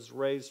that was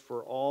raised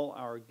for all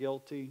our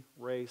guilty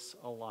race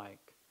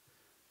alike.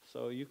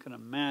 So you can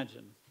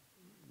imagine,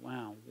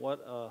 wow,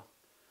 what a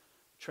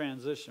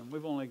transition.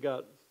 We've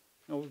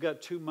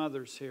got two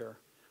mothers here.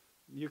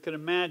 You can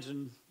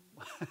imagine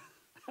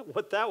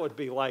what that would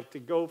be like to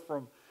go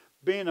from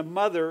being a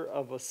mother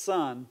of a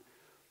son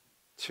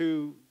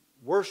to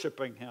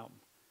worshiping him.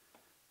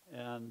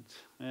 And,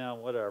 yeah,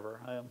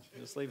 whatever. I'll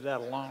just leave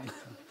that alone.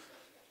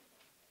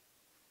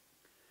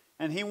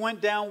 And he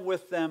went down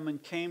with them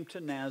and came to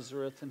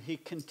Nazareth, and he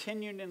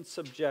continued in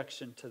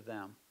subjection to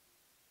them.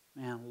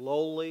 Man,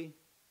 lowly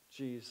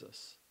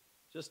Jesus.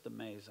 Just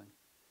amazing.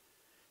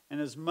 And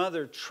his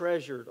mother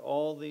treasured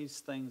all these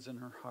things in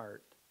her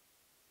heart.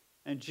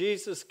 And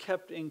Jesus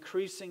kept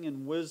increasing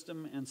in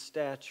wisdom and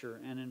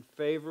stature and in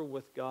favor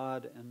with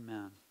God and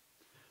men.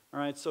 All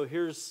right, so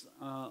here's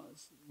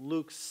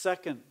Luke's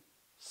second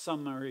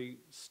summary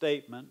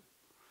statement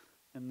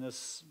in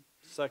this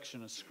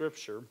section of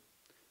Scripture.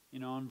 You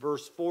know, in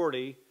verse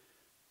 40,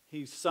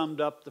 he summed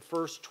up the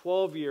first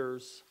 12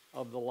 years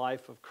of the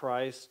life of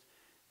Christ.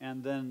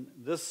 And then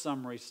this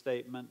summary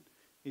statement,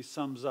 he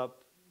sums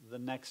up the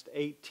next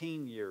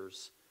 18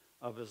 years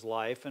of his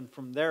life. And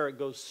from there it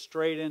goes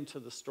straight into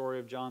the story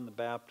of John the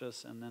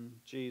Baptist and then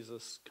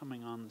Jesus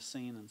coming on the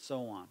scene and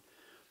so on.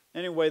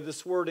 Anyway,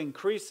 this word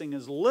increasing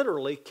is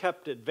literally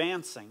kept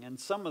advancing. And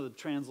some of the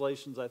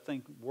translations, I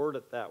think, word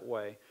it that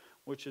way,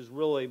 which is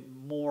really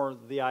more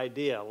the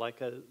idea,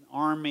 like an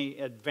army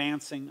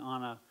advancing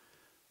on a,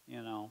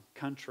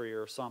 country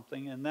or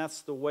something. And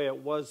that's the way it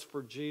was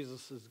for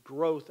Jesus'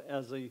 growth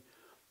as a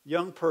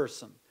young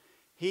person.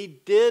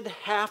 He did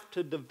have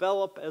to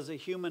develop as a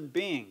human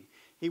being.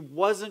 He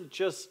wasn't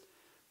just,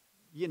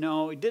 he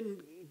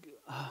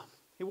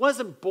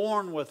wasn't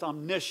born with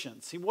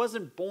omniscience. He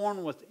wasn't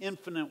born with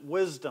infinite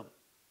wisdom.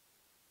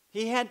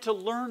 He had to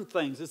learn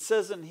things. It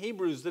says in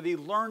Hebrews that he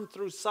learned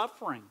through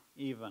suffering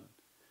even.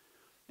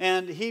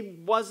 And he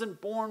wasn't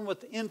born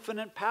with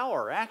infinite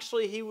power.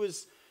 Actually, he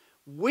was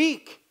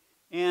weak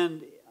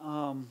and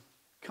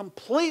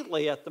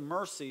completely at the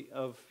mercy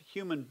of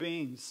human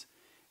beings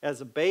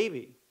as a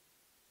baby.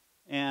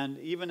 And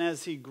even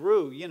as he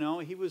grew, he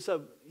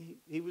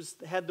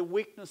had the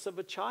weakness of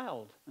a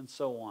child and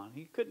so on.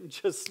 He couldn't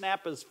just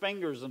snap his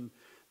fingers and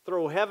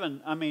throw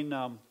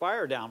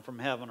fire down from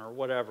heaven or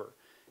whatever.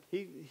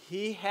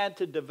 He had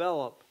to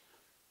develop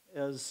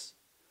as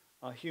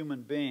a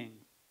human being.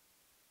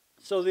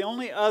 So the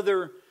only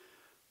other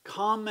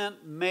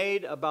comment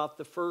made about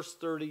the first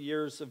 30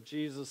 years of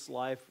Jesus'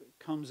 life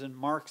comes in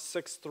Mark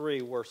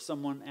 6:3, where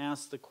someone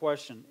asked the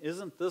question,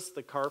 isn't this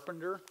the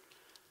carpenter?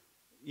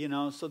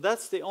 So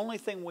that's the only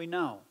thing we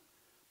know.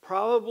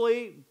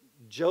 Probably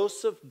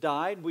Joseph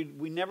died.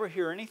 We never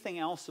hear anything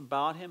else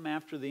about him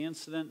after the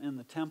incident in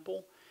the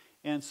temple.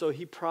 And so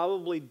he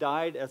probably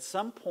died at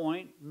some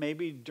point,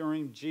 maybe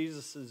during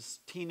Jesus'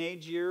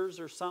 teenage years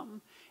or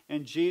something.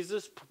 And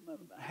Jesus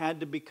had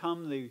to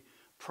become the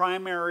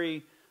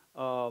primary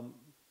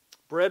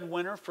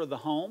breadwinner for the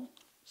home.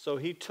 So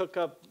he took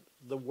up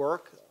the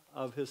work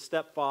of his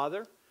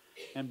stepfather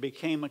and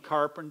became a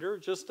carpenter,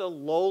 just a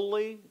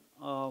lowly,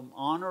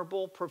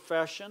 honorable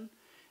profession,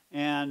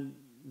 and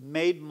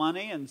made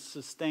money and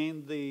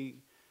sustained the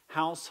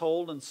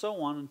household and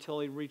so on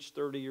until he reached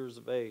 30 years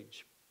of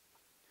age.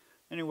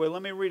 Anyway,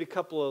 let me read a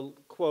couple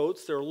of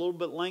quotes. They're a little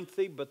bit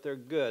lengthy, but they're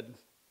good.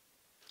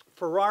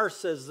 Farrar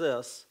says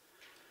this,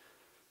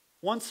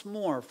 once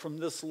more from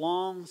this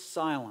long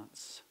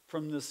silence,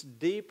 from this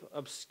deep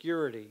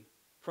obscurity,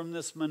 from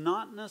this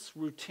monotonous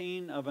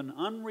routine of an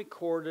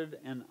unrecorded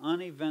and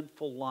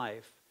uneventful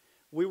life,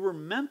 we were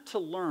meant to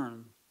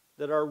learn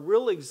that our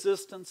real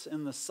existence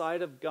in the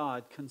sight of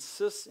God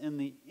consists in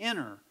the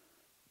inner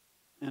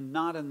and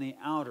not in the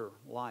outer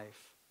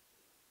life.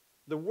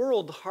 The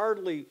world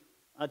hardly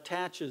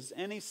attaches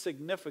any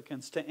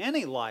significance to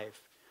any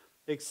life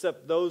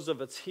except those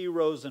of its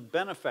heroes and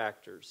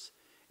benefactors,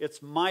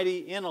 its mighty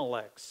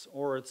intellects,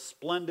 or its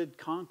splendid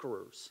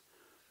conquerors.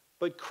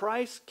 But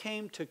Christ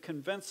came to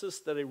convince us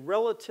that a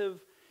relative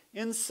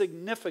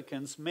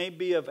insignificance may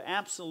be of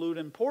absolute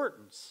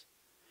importance.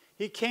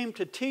 He came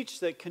to teach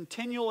that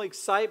continual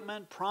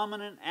excitement,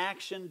 prominent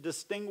action,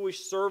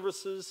 distinguished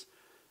services,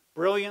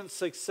 brilliant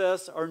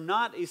success are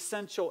not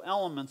essential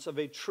elements of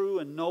a true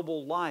and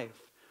noble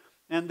life,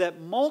 and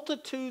that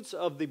multitudes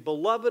of the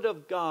beloved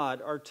of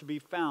God are to be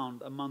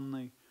found among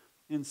the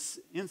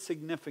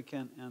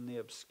insignificant and the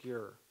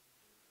obscure.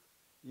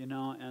 You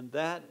know, and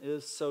that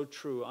is so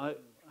true.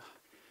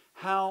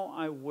 How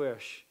I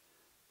wish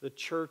the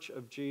Church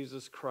of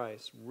Jesus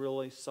Christ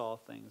really saw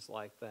things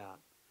like that.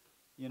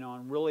 You know,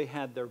 and really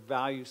had their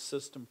value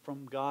system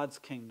from God's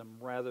kingdom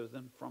rather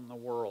than from the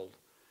world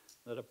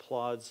that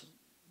applauds,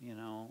 you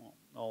know,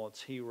 all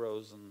its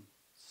heroes and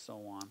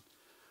so on.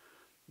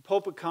 The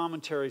Pulpit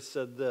Commentary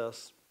said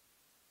this: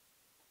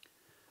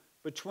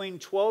 between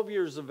 12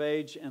 years of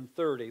age and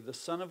 30, the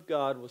Son of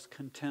God was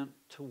content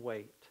to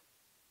wait.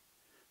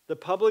 The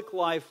public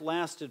life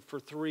lasted for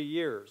 3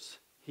 years.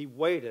 He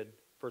waited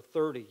for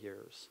 30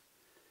 years.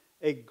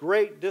 A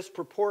great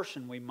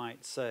disproportion, we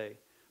might say,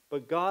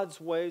 but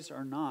God's ways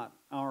are not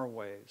our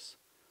ways.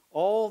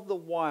 All the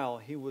while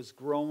he was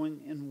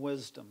growing in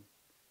wisdom.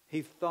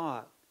 He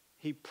thought,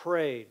 he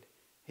prayed,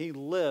 he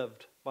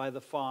lived by the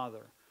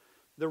Father.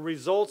 The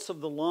results of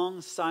the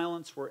long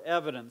silence were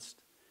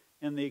evidenced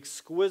in the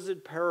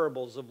exquisite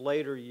parables of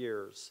later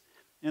years,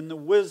 in the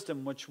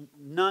wisdom which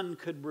none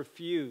could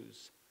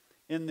refuse,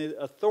 in the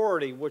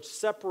authority which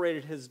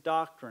separated his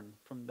doctrine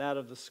from that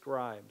of the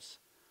scribes.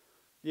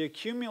 The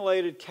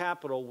accumulated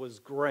capital was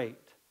great.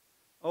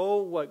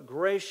 Oh, what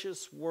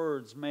gracious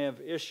words may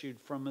have issued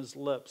from his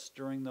lips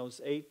during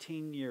those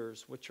 18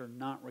 years which are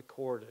not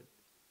recorded.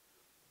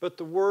 But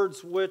the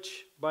words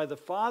which, by the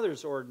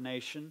Father's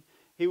ordination,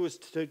 he was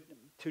to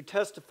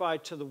testify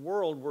to the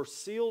world were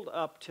sealed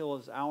up till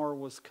his hour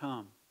was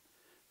come.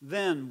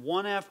 Then,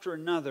 one after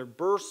another,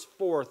 burst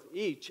forth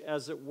each,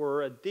 as it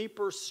were, a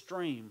deeper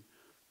stream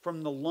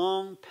from the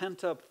long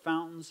pent-up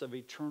fountains of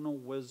eternal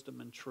wisdom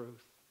and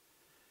truth.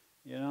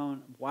 You know,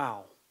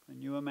 wow,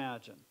 can you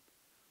imagine?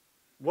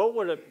 What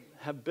would it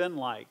have been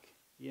like,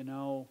 you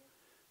know,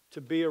 to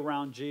be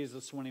around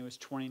Jesus when he was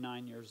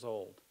 29 years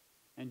old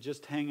and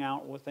just hang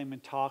out with him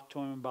and talk to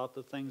him about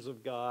the things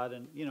of God?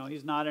 And, you know,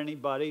 he's not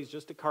anybody, he's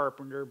just a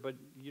carpenter, but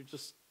you're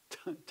just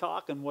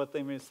talking with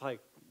him. It's like,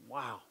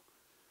 wow,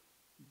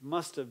 it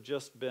must have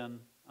just been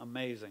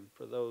amazing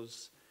for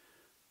those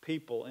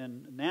people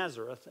in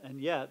Nazareth. And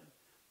yet,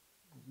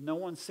 no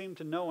one seemed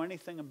to know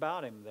anything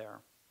about him there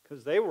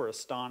because they were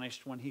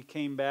astonished when he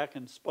came back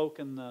and spoke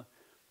in the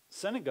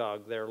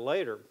synagogue there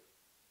later.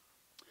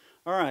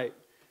 All right,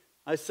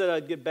 I said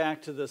I'd get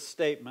back to this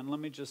statement.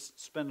 Let me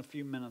just spend a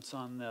few minutes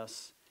on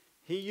this.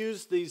 He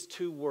used these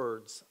two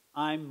words,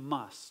 I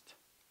must.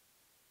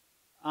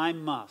 I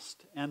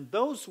must. And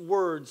those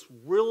words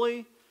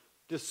really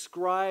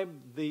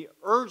describe the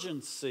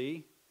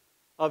urgency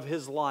of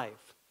his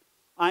life.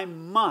 I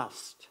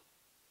must.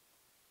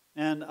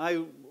 And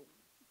I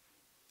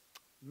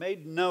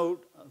made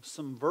note of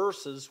some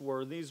verses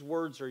where these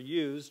words are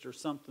used or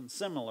something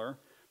similar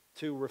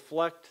to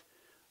reflect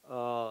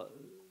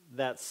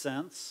that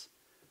sense.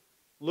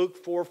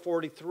 Luke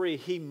 4:43,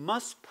 he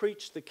must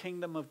preach the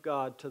kingdom of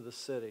God to the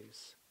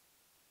cities.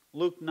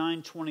 Luke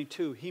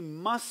 9:22, he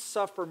must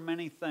suffer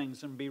many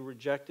things and be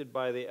rejected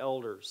by the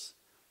elders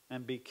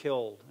and be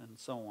killed, and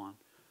so on.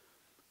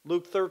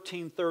 Luke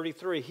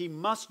 13:33, he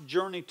must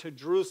journey to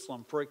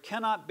Jerusalem, for it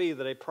cannot be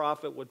that a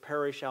prophet would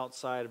perish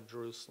outside of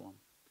Jerusalem.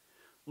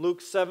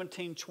 Luke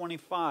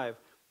 17:25,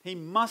 he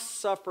must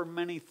suffer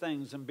many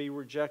things and be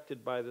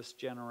rejected by this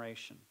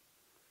generation.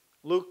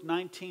 Luke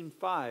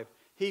 19:5,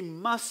 he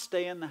must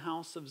stay in the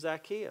house of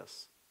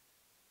Zacchaeus.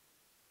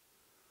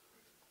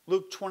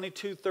 Luke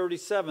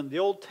 22:37, the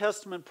Old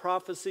Testament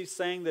prophecy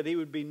saying that he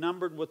would be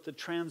numbered with the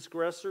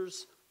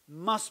transgressors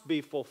must be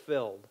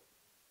fulfilled.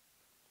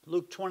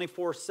 Luke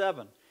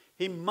 24:7,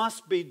 he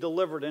must be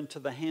delivered into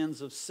the hands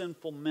of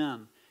sinful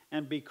men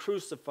and be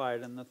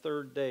crucified and the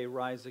third day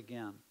rise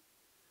again.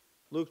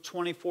 Luke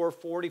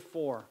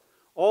 24:44,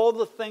 all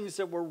the things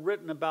that were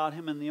written about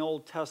him in the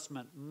Old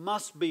Testament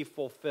must be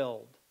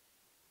fulfilled.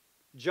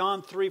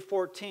 John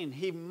 3:14,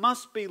 he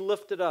must be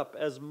lifted up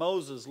as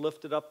Moses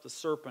lifted up the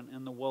serpent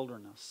in the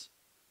wilderness.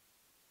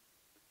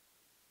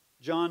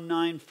 John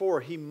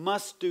 9:4, he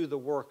must do the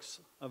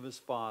works of his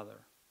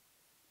Father.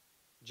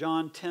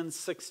 John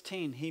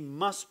 10:16, he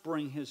must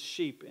bring his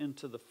sheep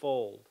into the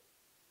fold.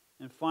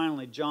 And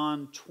finally,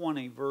 John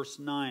 20, verse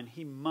 9,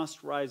 he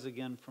must rise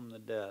again from the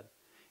dead.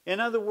 In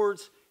other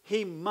words,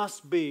 he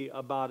must be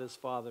about his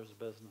Father's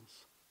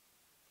business.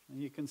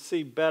 And you can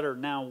see better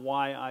now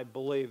why I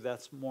believe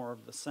that's more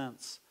of the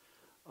sense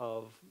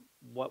of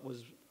what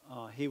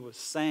he was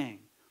saying.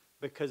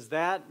 Because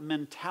that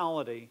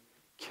mentality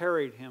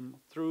carried him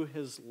through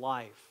his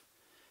life.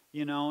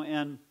 You know,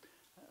 and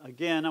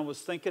again, I was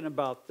thinking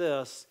about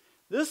this.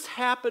 This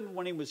happened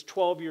when he was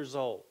 12 years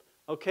old.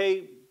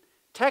 Okay,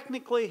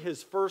 technically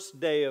his first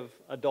day of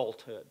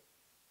adulthood.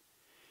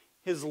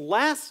 His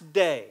last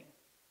day,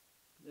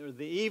 or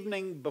the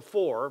evening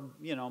before,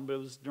 but it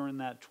was during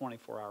that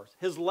 24 hours.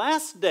 His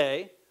last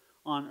day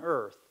on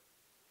earth,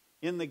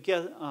 in the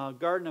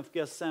Garden of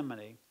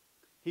Gethsemane,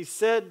 he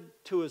said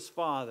to his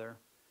Father,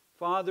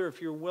 Father,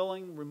 if you're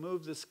willing,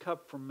 remove this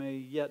cup from me,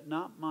 yet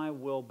not my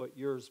will, but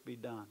yours be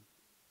done.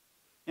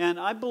 And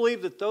I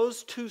believe that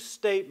those two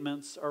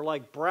statements are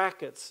like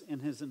brackets in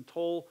his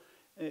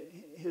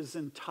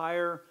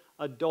entire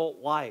adult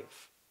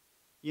life.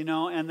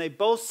 And they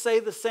both say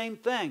the same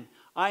thing.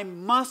 I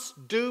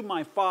must do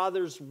my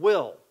Father's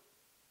will.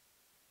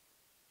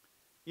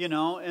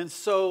 And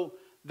so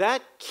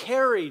that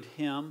carried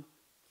him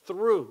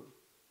through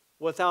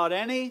without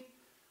any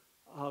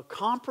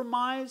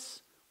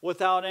compromise,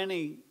 without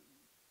any,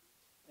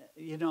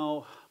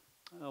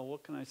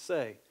 what can I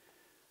say,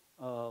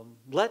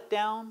 let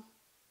down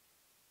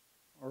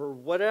or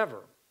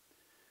whatever.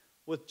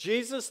 With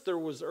Jesus, there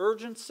was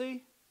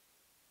urgency,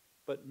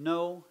 but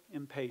no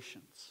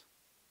impatience.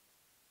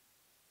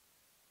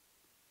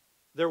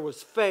 There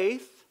was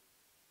faith,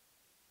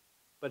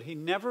 but he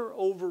never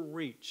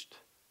overreached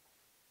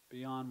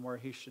beyond where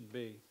he should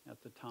be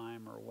at the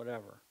time or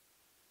whatever.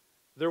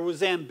 There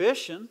was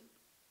ambition,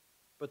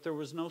 but there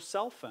was no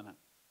self in it.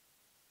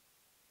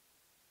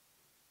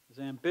 His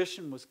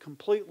ambition was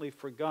completely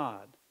for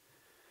God.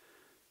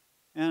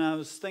 And I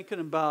was thinking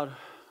about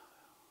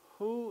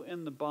who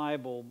in the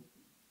Bible,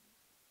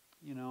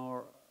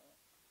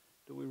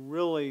 do we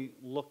really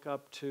look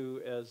up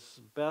to as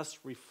best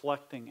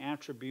reflecting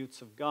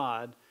attributes of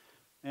God?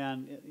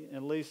 And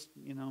at least,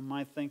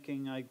 my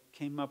thinking, I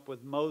came up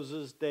with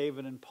Moses,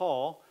 David, and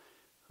Paul,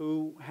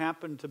 who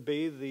happened to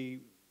be the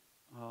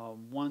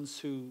ones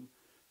who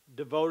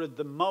devoted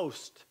the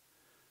most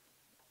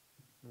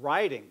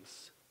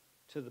writings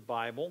to the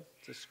Bible,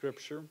 to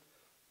Scripture.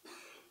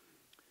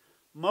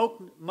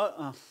 Moses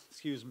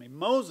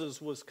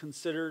was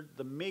considered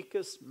the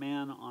meekest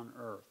man on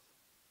earth.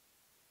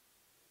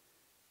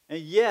 And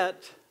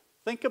yet,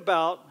 think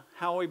about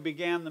how he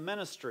began the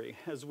ministry.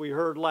 As we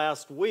heard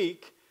last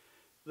week,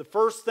 the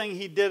first thing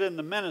he did in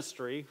the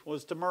ministry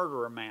was to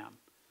murder a man.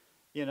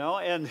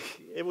 And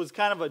it was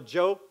kind of a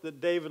joke that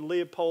David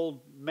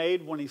Leopold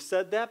made when he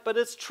said that, but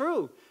it's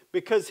true,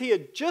 because he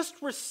had just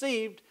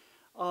received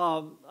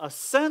a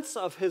sense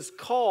of his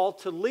call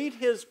to lead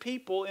his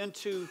people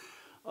into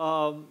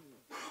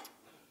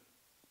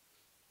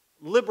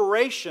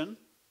liberation.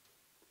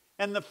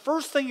 And the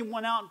first thing he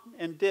went out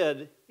and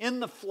did in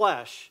the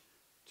flesh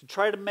to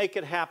try to make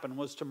it happen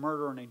was to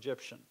murder an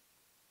Egyptian.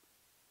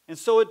 And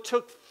so it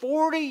took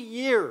 40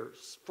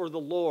 years for the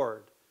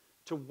Lord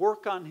to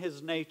work on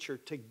his nature,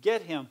 to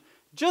get him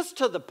just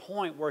to the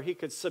point where he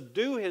could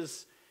subdue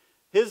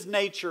his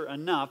nature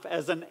enough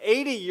as an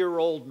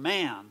 80-year-old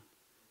man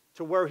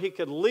to where he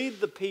could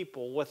lead the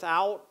people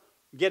without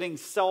getting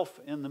self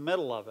in the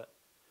middle of it.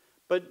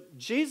 But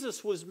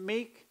Jesus was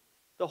meek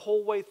the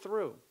whole way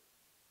through.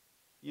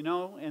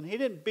 And he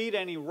didn't beat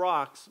any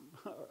rocks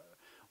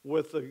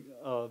with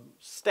a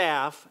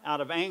staff out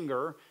of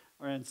anger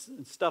and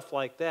stuff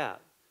like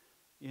that.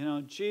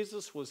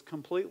 Jesus was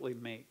completely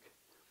meek.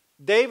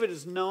 David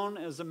is known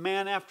as a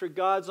man after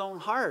God's own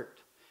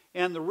heart.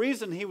 And the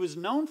reason he was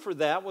known for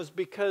that was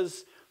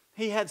because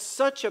he had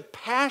such a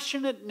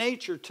passionate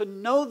nature to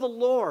know the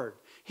Lord.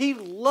 He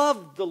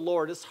loved the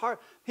Lord. His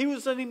heart. He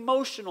was an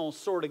emotional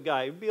sort of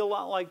guy. He'd be a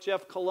lot like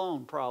Jeff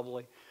Cologne,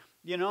 probably.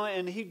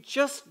 And he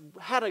just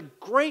had a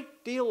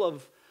great deal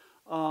of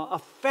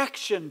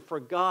affection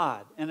for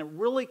God. And it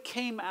really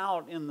came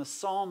out in the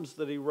Psalms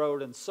that he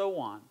wrote and so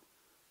on.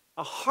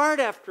 A heart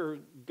after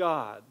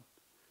God.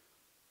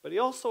 But he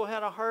also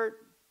had a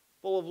heart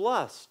full of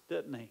lust,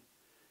 didn't he?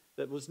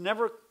 That was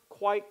never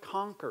quite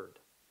conquered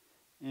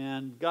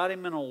and got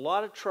him in a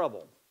lot of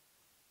trouble.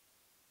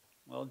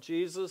 Well,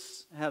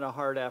 Jesus had a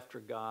heart after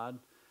God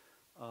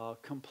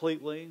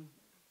completely,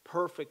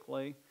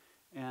 perfectly,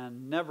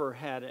 and never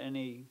had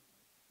any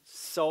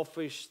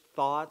selfish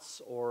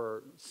thoughts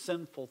or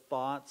sinful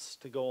thoughts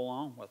to go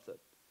along with it.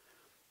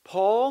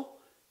 Paul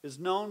is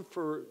known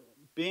for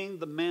being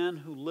the man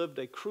who lived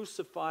a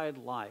crucified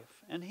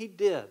life, and he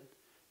did.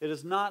 It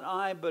is not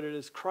I, but it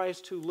is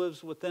Christ who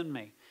lives within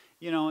me.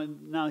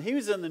 And now he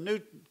was in the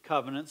New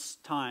Covenant's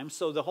time,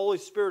 so the Holy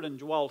Spirit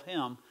indwelt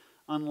him,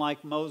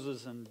 unlike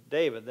Moses and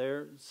David.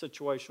 Their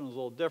situation was a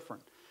little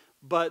different.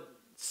 But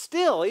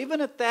still, even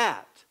at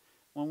that,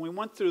 when we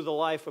went through the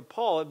life of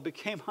Paul, it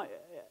became,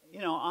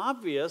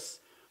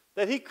 obvious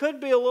that he could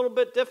be a little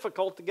bit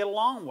difficult to get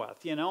along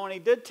with, and he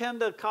did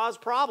tend to cause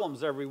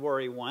problems everywhere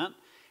he went.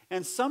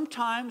 And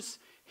sometimes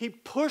he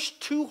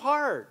pushed too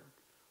hard,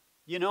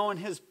 in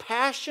his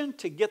passion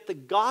to get the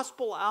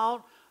gospel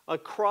out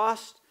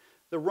across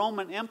the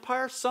Roman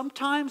Empire.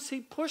 Sometimes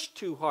he pushed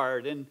too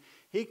hard and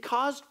he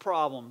caused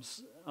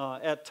problems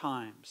at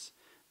times.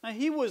 Now,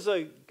 he was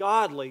a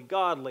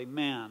godly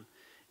man,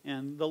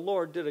 and the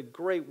Lord did a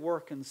great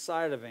work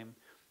inside of him.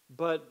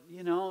 But,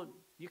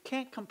 you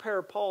can't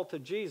compare Paul to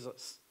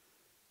Jesus.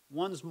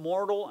 One's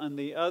mortal and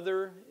the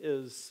other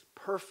is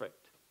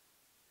perfect.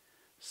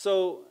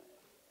 So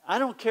I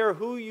don't care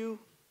who you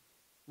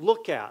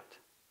look at.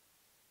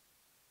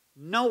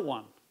 No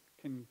one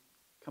can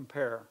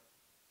compare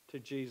to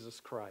Jesus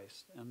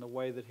Christ and the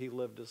way that he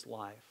lived his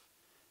life.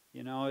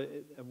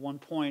 At one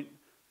point,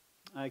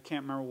 I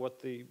can't remember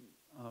what the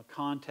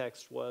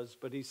context was,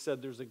 but he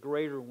said there's a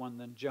greater one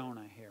than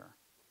Jonah here.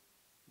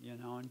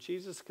 And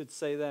Jesus could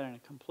say that in a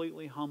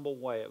completely humble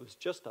way. It was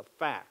just a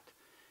fact.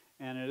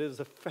 And it is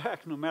a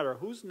fact no matter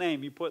whose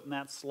name you put in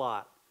that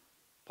slot.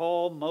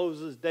 Paul,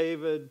 Moses,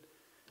 David,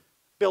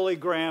 Billy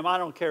Graham, I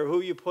don't care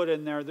who you put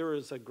in there, there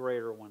is a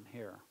greater one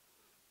here.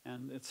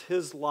 And it's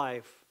his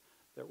life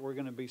that we're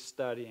going to be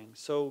studying.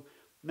 So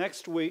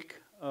next week,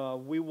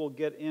 we will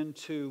get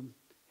into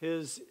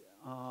his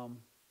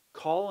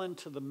call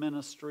into the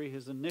ministry,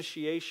 his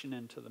initiation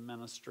into the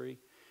ministry,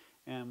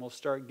 and we'll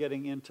start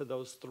getting into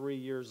those 3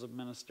 years of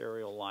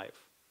ministerial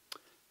life.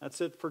 That's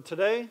it for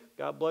today.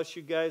 God bless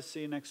you guys.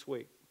 See you next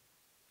week.